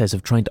process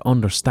of trying to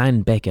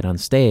understand Beckett on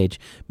stage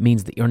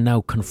means that you're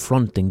now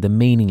confronting the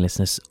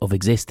meaninglessness of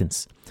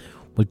existence.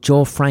 Well,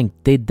 Joe Frank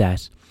did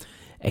that,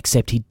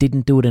 except he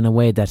didn't do it in a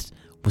way that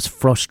was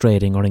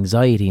frustrating or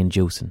anxiety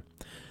inducing.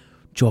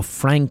 Joe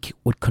Frank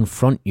would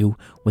confront you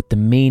with the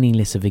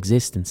meaningless of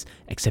existence,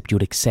 except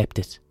you'd accept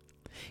it.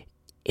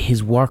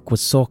 His work was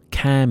so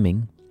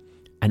calming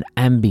and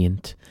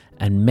ambient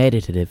and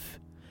meditative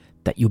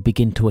that you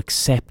begin to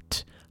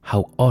accept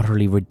how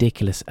utterly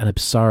ridiculous and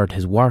absurd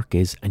his work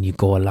is, and you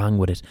go along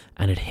with it,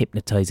 and it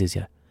hypnotizes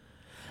you.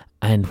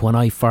 And when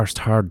I first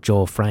heard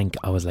Joe Frank,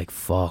 I was like,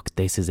 fuck,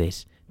 this is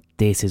it.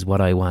 This is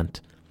what I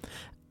want.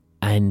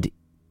 And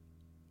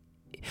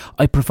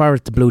I prefer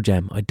it to Blue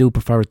Jam. I do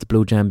prefer it to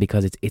Blue Jam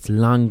because it's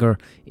longer,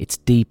 it's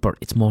deeper,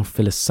 it's more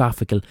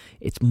philosophical,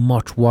 it's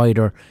much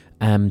wider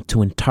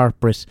to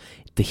interpret.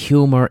 The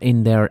humour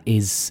in there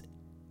is,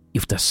 you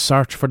have to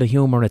search for the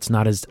humour. It's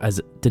not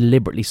as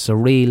deliberately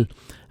surreal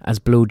as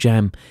Blue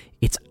Jam.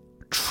 It's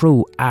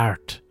true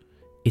art.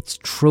 It's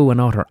true and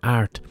utter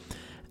art.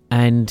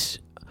 And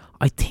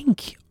I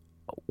think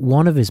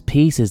one of his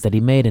pieces that he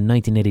made in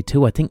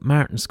 1982, I think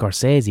Martin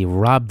Scorsese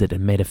robbed it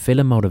and made a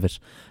film out of it,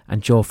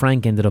 and Joe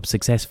Frank ended up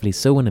successfully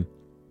suing him.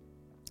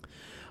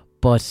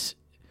 But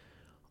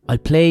I'll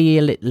play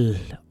you a little.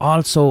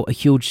 Also, a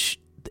huge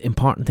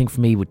important thing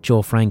for me with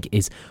Joe Frank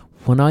is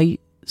when I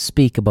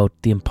speak about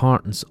the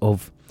importance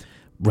of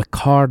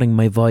recording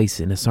my voice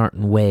in a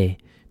certain way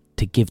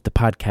to give the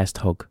podcast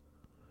hug,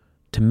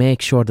 to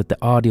make sure that the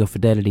audio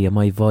fidelity of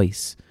my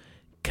voice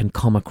can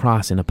come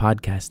across in a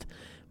podcast.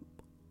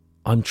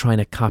 I'm trying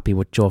to copy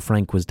what Joe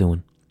Frank was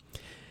doing.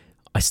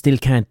 I still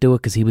can't do it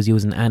because he was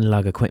using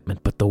analog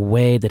equipment, but the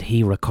way that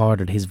he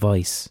recorded his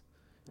voice,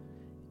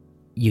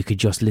 you could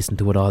just listen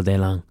to it all day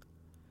long.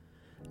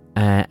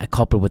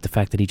 Coupled with the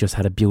fact that he just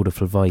had a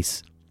beautiful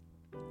voice.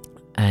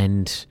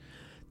 And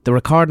the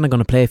recording I'm going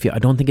to play for you, I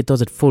don't think it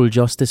does it full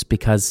justice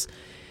because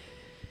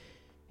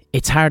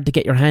it's hard to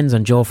get your hands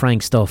on Joe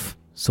Frank stuff.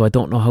 So I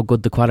don't know how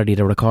good the quality of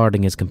the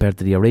recording is compared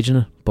to the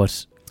original,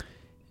 but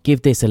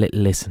give this a little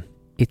listen.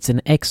 It's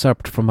an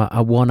excerpt from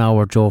a 1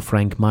 hour Joe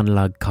Frank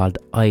monologue called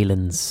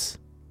Islands.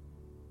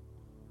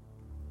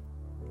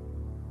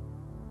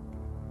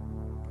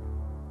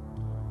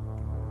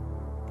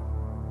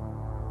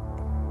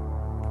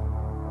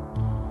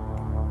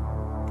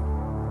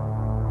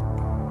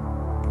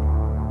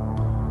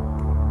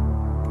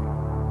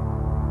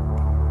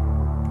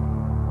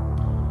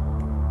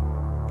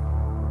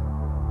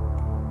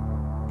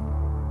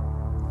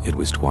 It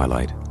was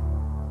twilight.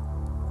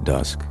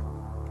 Dusk.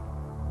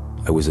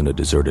 I was in a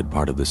deserted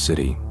part of the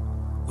city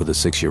with a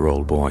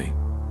 6-year-old boy,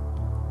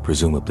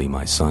 presumably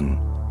my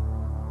son,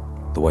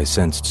 though I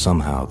sensed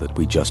somehow that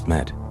we just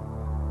met,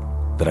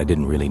 that I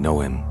didn't really know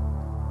him.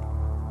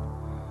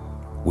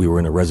 We were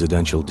in a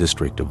residential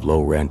district of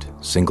low-rent,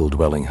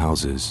 single-dwelling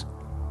houses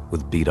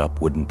with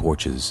beat-up wooden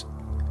porches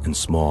and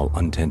small,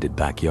 untended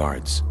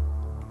backyards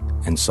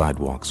and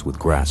sidewalks with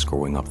grass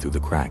growing up through the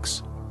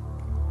cracks.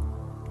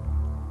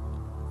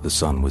 The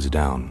sun was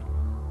down.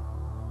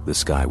 The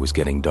sky was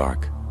getting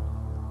dark,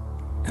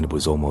 and it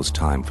was almost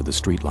time for the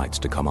streetlights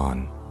to come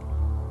on.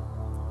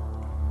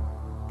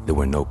 There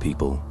were no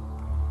people,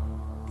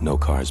 no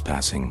cars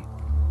passing,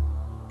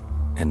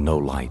 and no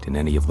light in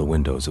any of the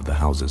windows of the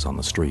houses on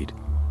the street.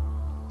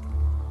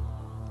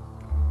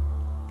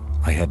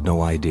 I had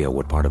no idea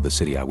what part of the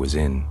city I was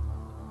in.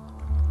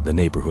 The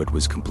neighborhood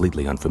was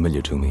completely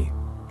unfamiliar to me.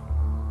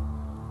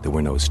 There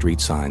were no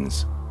street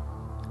signs,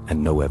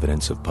 and no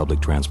evidence of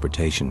public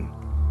transportation,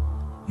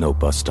 no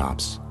bus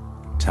stops,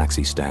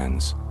 taxi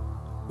stands,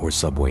 or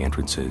subway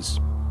entrances.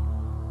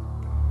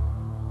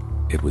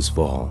 It was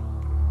fall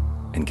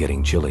and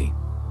getting chilly.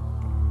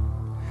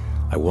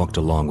 I walked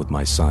along with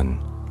my son,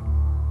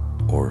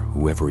 or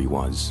whoever he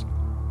was,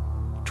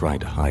 trying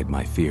to hide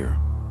my fear.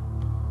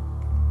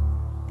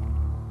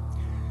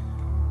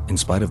 In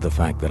spite of the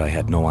fact that I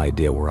had no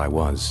idea where I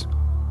was,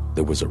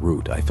 there was a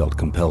route I felt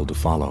compelled to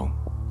follow.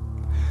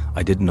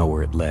 I didn't know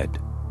where it led,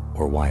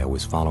 or why I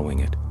was following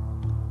it,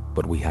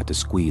 but we had to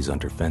squeeze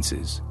under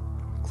fences,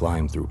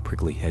 climb through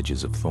prickly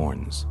hedges of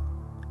thorns,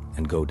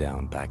 and go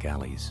down back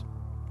alleys.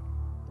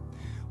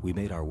 We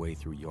made our way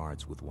through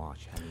yards with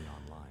wash hanging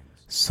on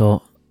lines.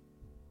 So,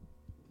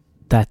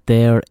 that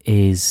there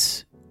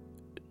is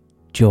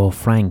Joe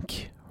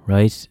Frank,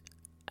 right?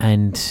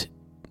 And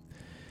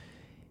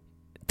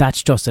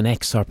that's just an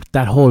excerpt.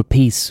 That whole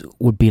piece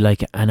would be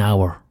like an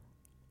hour,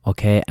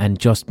 okay? And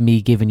just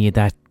me giving you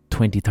that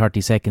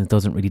 20-30 seconds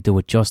doesn't really do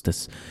it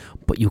justice,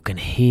 but you can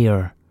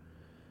hear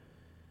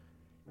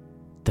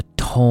the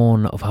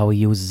tone of how he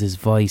uses his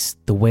voice,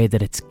 the way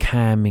that it's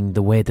calming,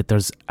 the way that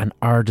there's an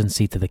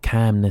urgency to the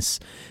calmness,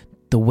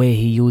 the way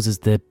he uses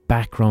the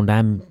background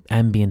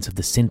ambience of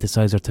the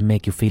synthesizer to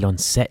make you feel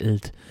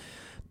unsettled,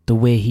 the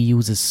way he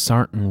uses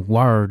certain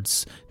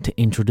words to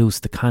introduce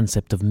the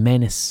concept of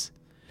menace.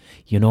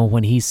 You know,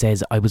 when he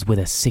says, I was with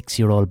a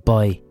 6-year-old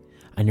boy,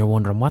 and you're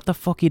wondering, what the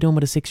fuck are you doing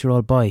with a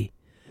 6-year-old boy?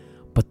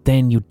 But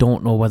then you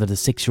don't know whether the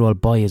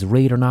 6-year-old boy is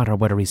real or not, or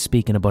whether he's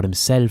speaking about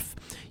himself.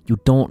 You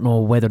don't know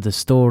whether the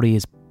story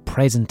is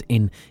present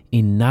in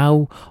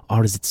now,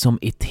 or is it some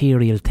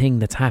ethereal thing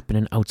that's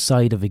happening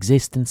outside of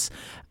existence.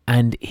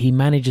 And he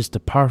manages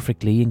to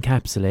perfectly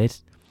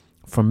encapsulate,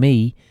 for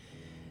me,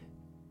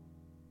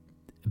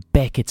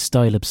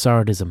 Beckett-style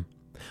absurdism,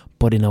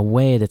 but in a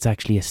way that's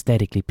actually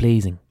aesthetically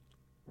pleasing.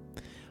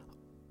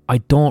 I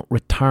don't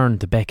return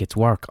to Beckett's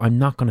work. I'm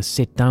not going to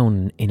sit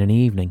down in an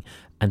evening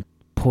and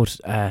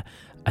put a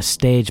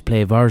stage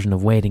play version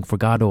of Waiting for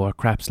Godot or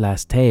Krapps'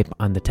 Last Tape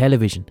on the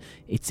television.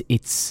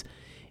 It's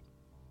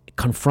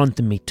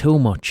confronting me too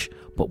much.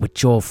 But with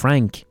Joe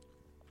Frank,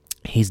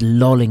 he's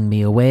lulling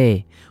me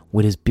away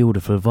with his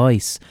beautiful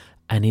voice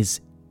and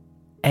his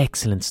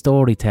excellent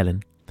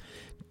storytelling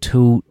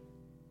to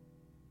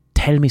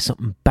tell me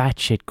something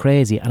batshit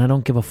crazy, and I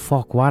don't give a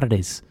fuck what it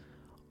is.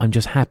 I'm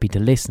just happy to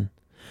listen.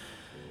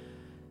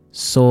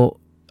 So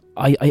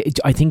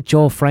I think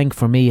Joe Frank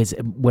for me is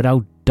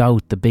without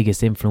doubt the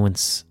biggest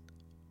influence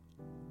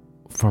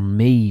for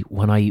me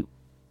when I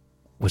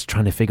was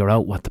trying to figure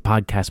out what the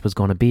podcast was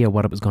going to be or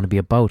what it was going to be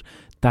about.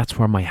 That's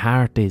where my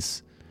heart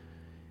is.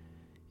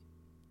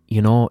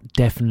 You know,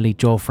 definitely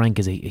Joe Frank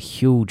is a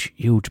huge,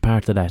 huge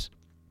part of that.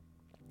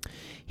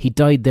 He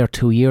died there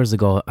 2 years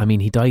ago. I mean,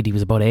 he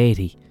was about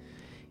 80.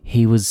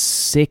 He was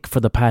sick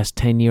for the past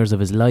 10 years of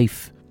his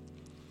life.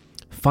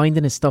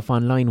 finding his stuff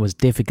online was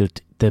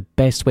difficult. The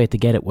best way to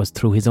get it was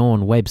through his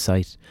own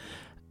website.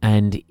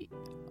 And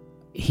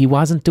he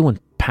wasn't doing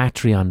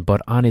Patreon,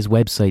 but on his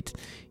website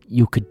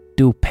you could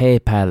do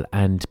PayPal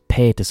and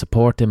pay to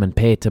support him and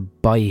pay to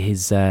buy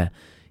his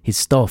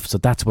stuff. So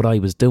that's what I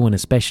was doing,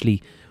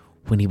 especially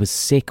when he was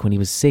sick. When he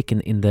was sick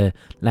in the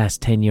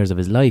last 10 years of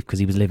his life, because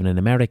he was living in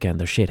America and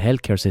their shit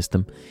healthcare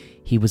system,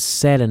 he was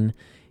selling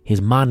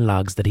his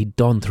monologues that he'd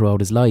done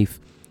throughout his life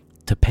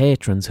to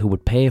patrons who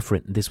would pay for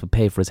it, and this would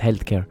pay for his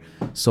healthcare.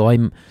 So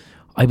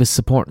I was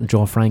supporting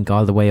Joe Frank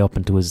all the way up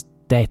into his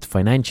death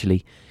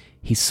financially.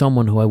 He's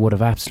someone who I would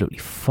have absolutely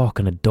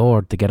fucking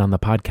adored to get on the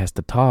podcast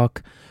to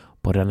talk,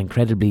 but an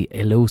incredibly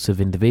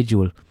elusive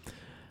individual.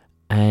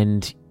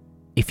 And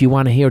if you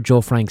want to hear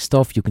Joe Frank's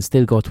stuff, you can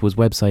still go to his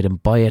website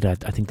and buy it. I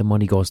think the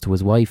money goes to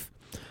his wife.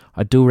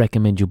 I do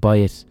recommend you buy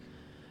it.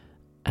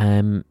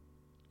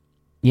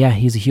 Yeah,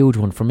 he's a huge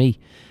one for me.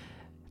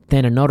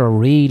 Then another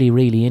really,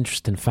 really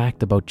interesting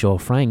fact about Joe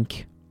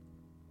Frank,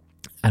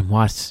 and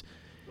what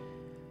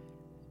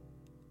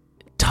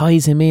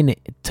ties him in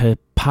to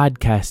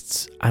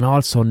podcasts, and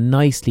also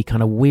nicely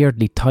kind of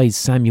weirdly ties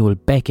Samuel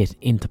Beckett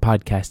into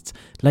podcasts.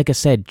 Like I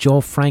said,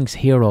 Joe Frank's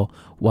hero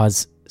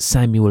was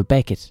Samuel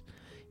Beckett.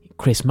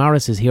 Chris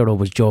Morris's hero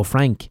was Joe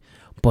Frank.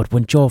 But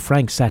when Joe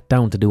Frank sat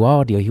down to do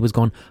audio, he was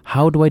going,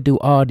 how do I do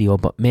audio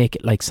but make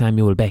it like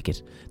Samuel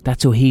Beckett?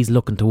 That's who he's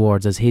looking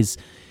towards as his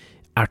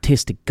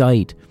artistic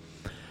guide.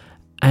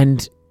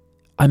 And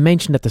I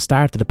mentioned at the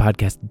start of the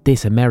podcast,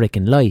 This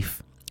American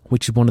Life,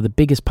 which is one of the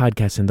biggest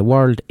podcasts in the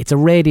world. It's a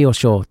radio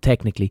show,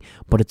 technically,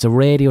 but it's a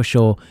radio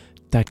show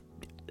that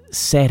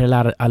set a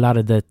lot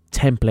of the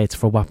templates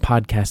for what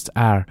podcasts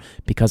are,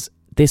 because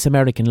This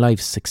American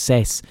Life's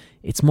success,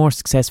 it's more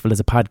successful as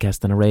a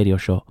podcast than a radio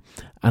show,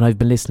 and I've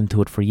been listening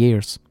to it for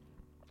years.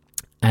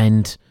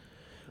 And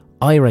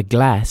Ira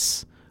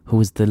Glass,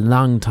 who is the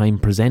long-time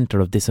presenter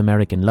of This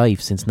American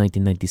Life since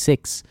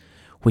 1996,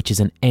 which is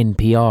an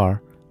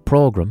NPR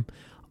program,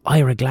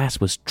 Ira Glass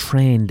was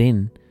trained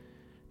in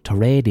to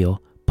radio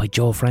by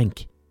Joe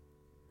Frank,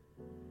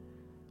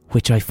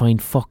 which I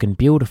find fucking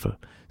beautiful.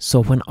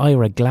 So when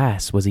Ira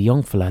Glass was a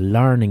young fella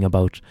learning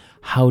about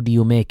how do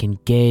you make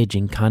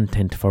engaging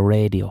content for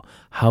radio,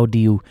 how do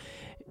you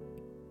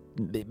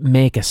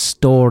make a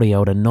story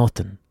out of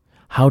nothing,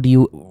 how do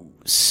you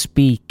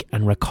speak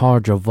and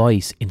record your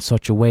voice in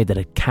such a way that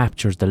it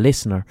captures the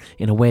listener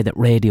in a way that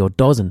radio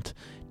doesn't,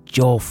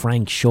 Joe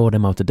Frank showed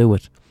him how to do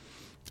it.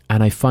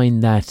 And I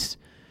find that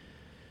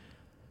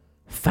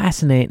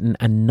fascinating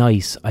and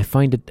nice. I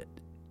find it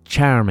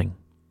charming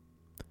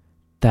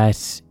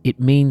that it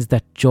means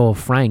that Joe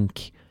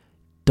Frank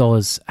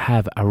does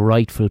have a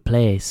rightful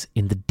place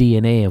in the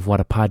DNA of what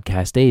a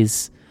podcast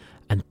is,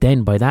 and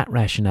then by that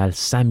rationale,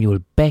 Samuel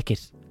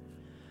Beckett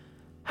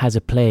has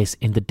a place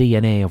in the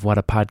DNA of what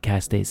a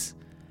podcast is.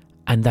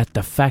 And that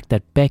the fact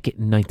that Beckett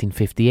in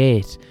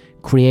 1958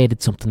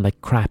 created something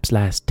like Krapps'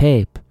 Last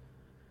Tape,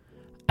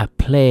 a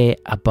play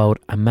about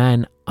a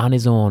man on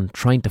his own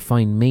trying to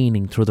find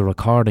meaning through the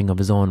recording of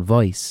his own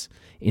voice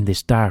in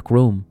this dark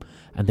room,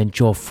 and then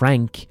Joe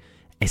Frank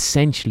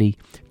becomes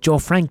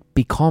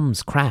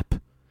Krapp.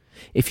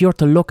 If you're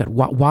to look at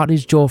what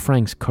is Joe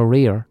Frank's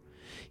career,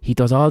 he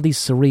does all these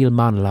surreal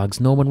monologues.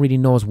 No one really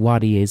knows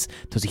what he is.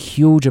 There's a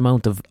huge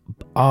amount of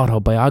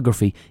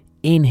autobiography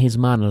in his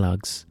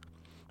monologues,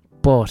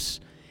 but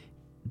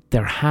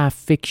they're half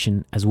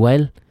fiction as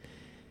well.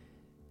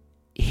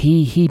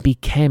 He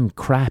became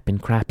Krapp in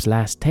Krapps'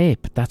 Last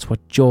Tape. That's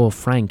what Joe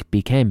Frank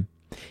became.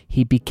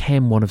 He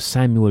became one of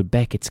Samuel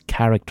Beckett's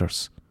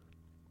characters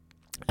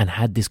and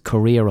had this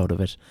career out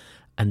of it,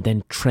 and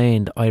then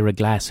trained Ira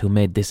Glass, who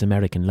made This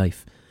American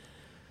Life.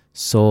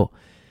 So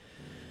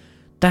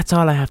that's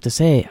all I have to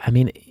say. I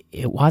mean,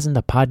 it wasn't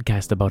a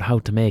podcast about how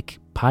to make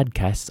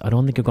podcasts. I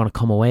don't think you're going to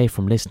come away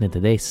from listening to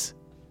this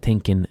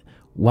thinking,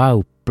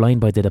 wow,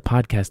 Blind Boy did a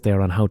podcast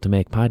there on how to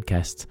make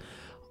podcasts.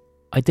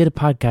 I did a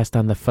podcast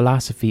on the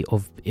philosophy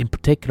of, in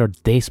particular,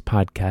 this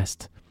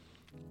podcast,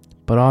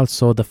 but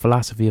also the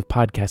philosophy of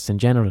podcasts in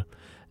general.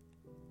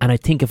 And I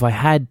think if I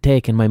had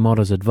taken my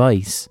mother's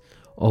advice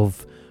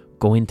of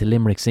go into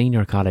Limerick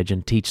Senior College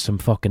and teach some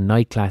fucking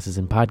night classes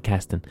in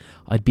podcasting,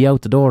 I'd be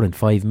out the door in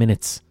 5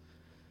 minutes,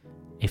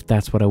 if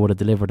that's what I would have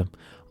delivered them.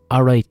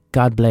 Alright,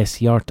 God bless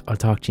Yort. I'll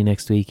talk to you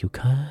next week, you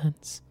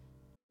cunts.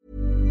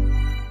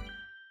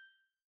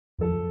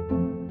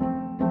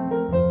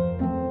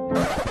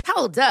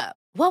 Hold up.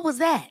 What was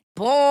that?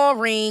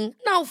 Boring.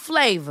 No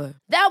flavor.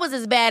 That was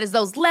as bad as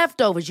those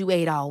leftovers you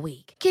ate all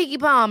week. Keke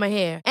Palmer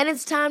here. And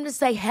it's time to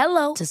say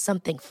hello to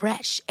something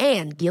fresh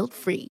and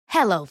guilt-free.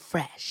 Hello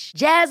Fresh.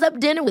 Jazz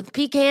up dinner with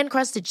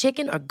pecan-crusted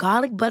chicken or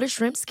garlic butter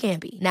shrimp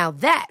scampi. Now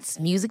that's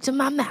music to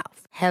my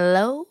mouth.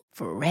 Hello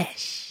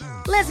Fresh.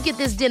 Let's get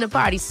this dinner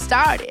party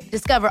started.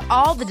 Discover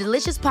all the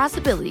delicious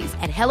possibilities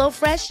at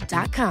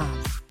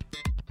HelloFresh.com.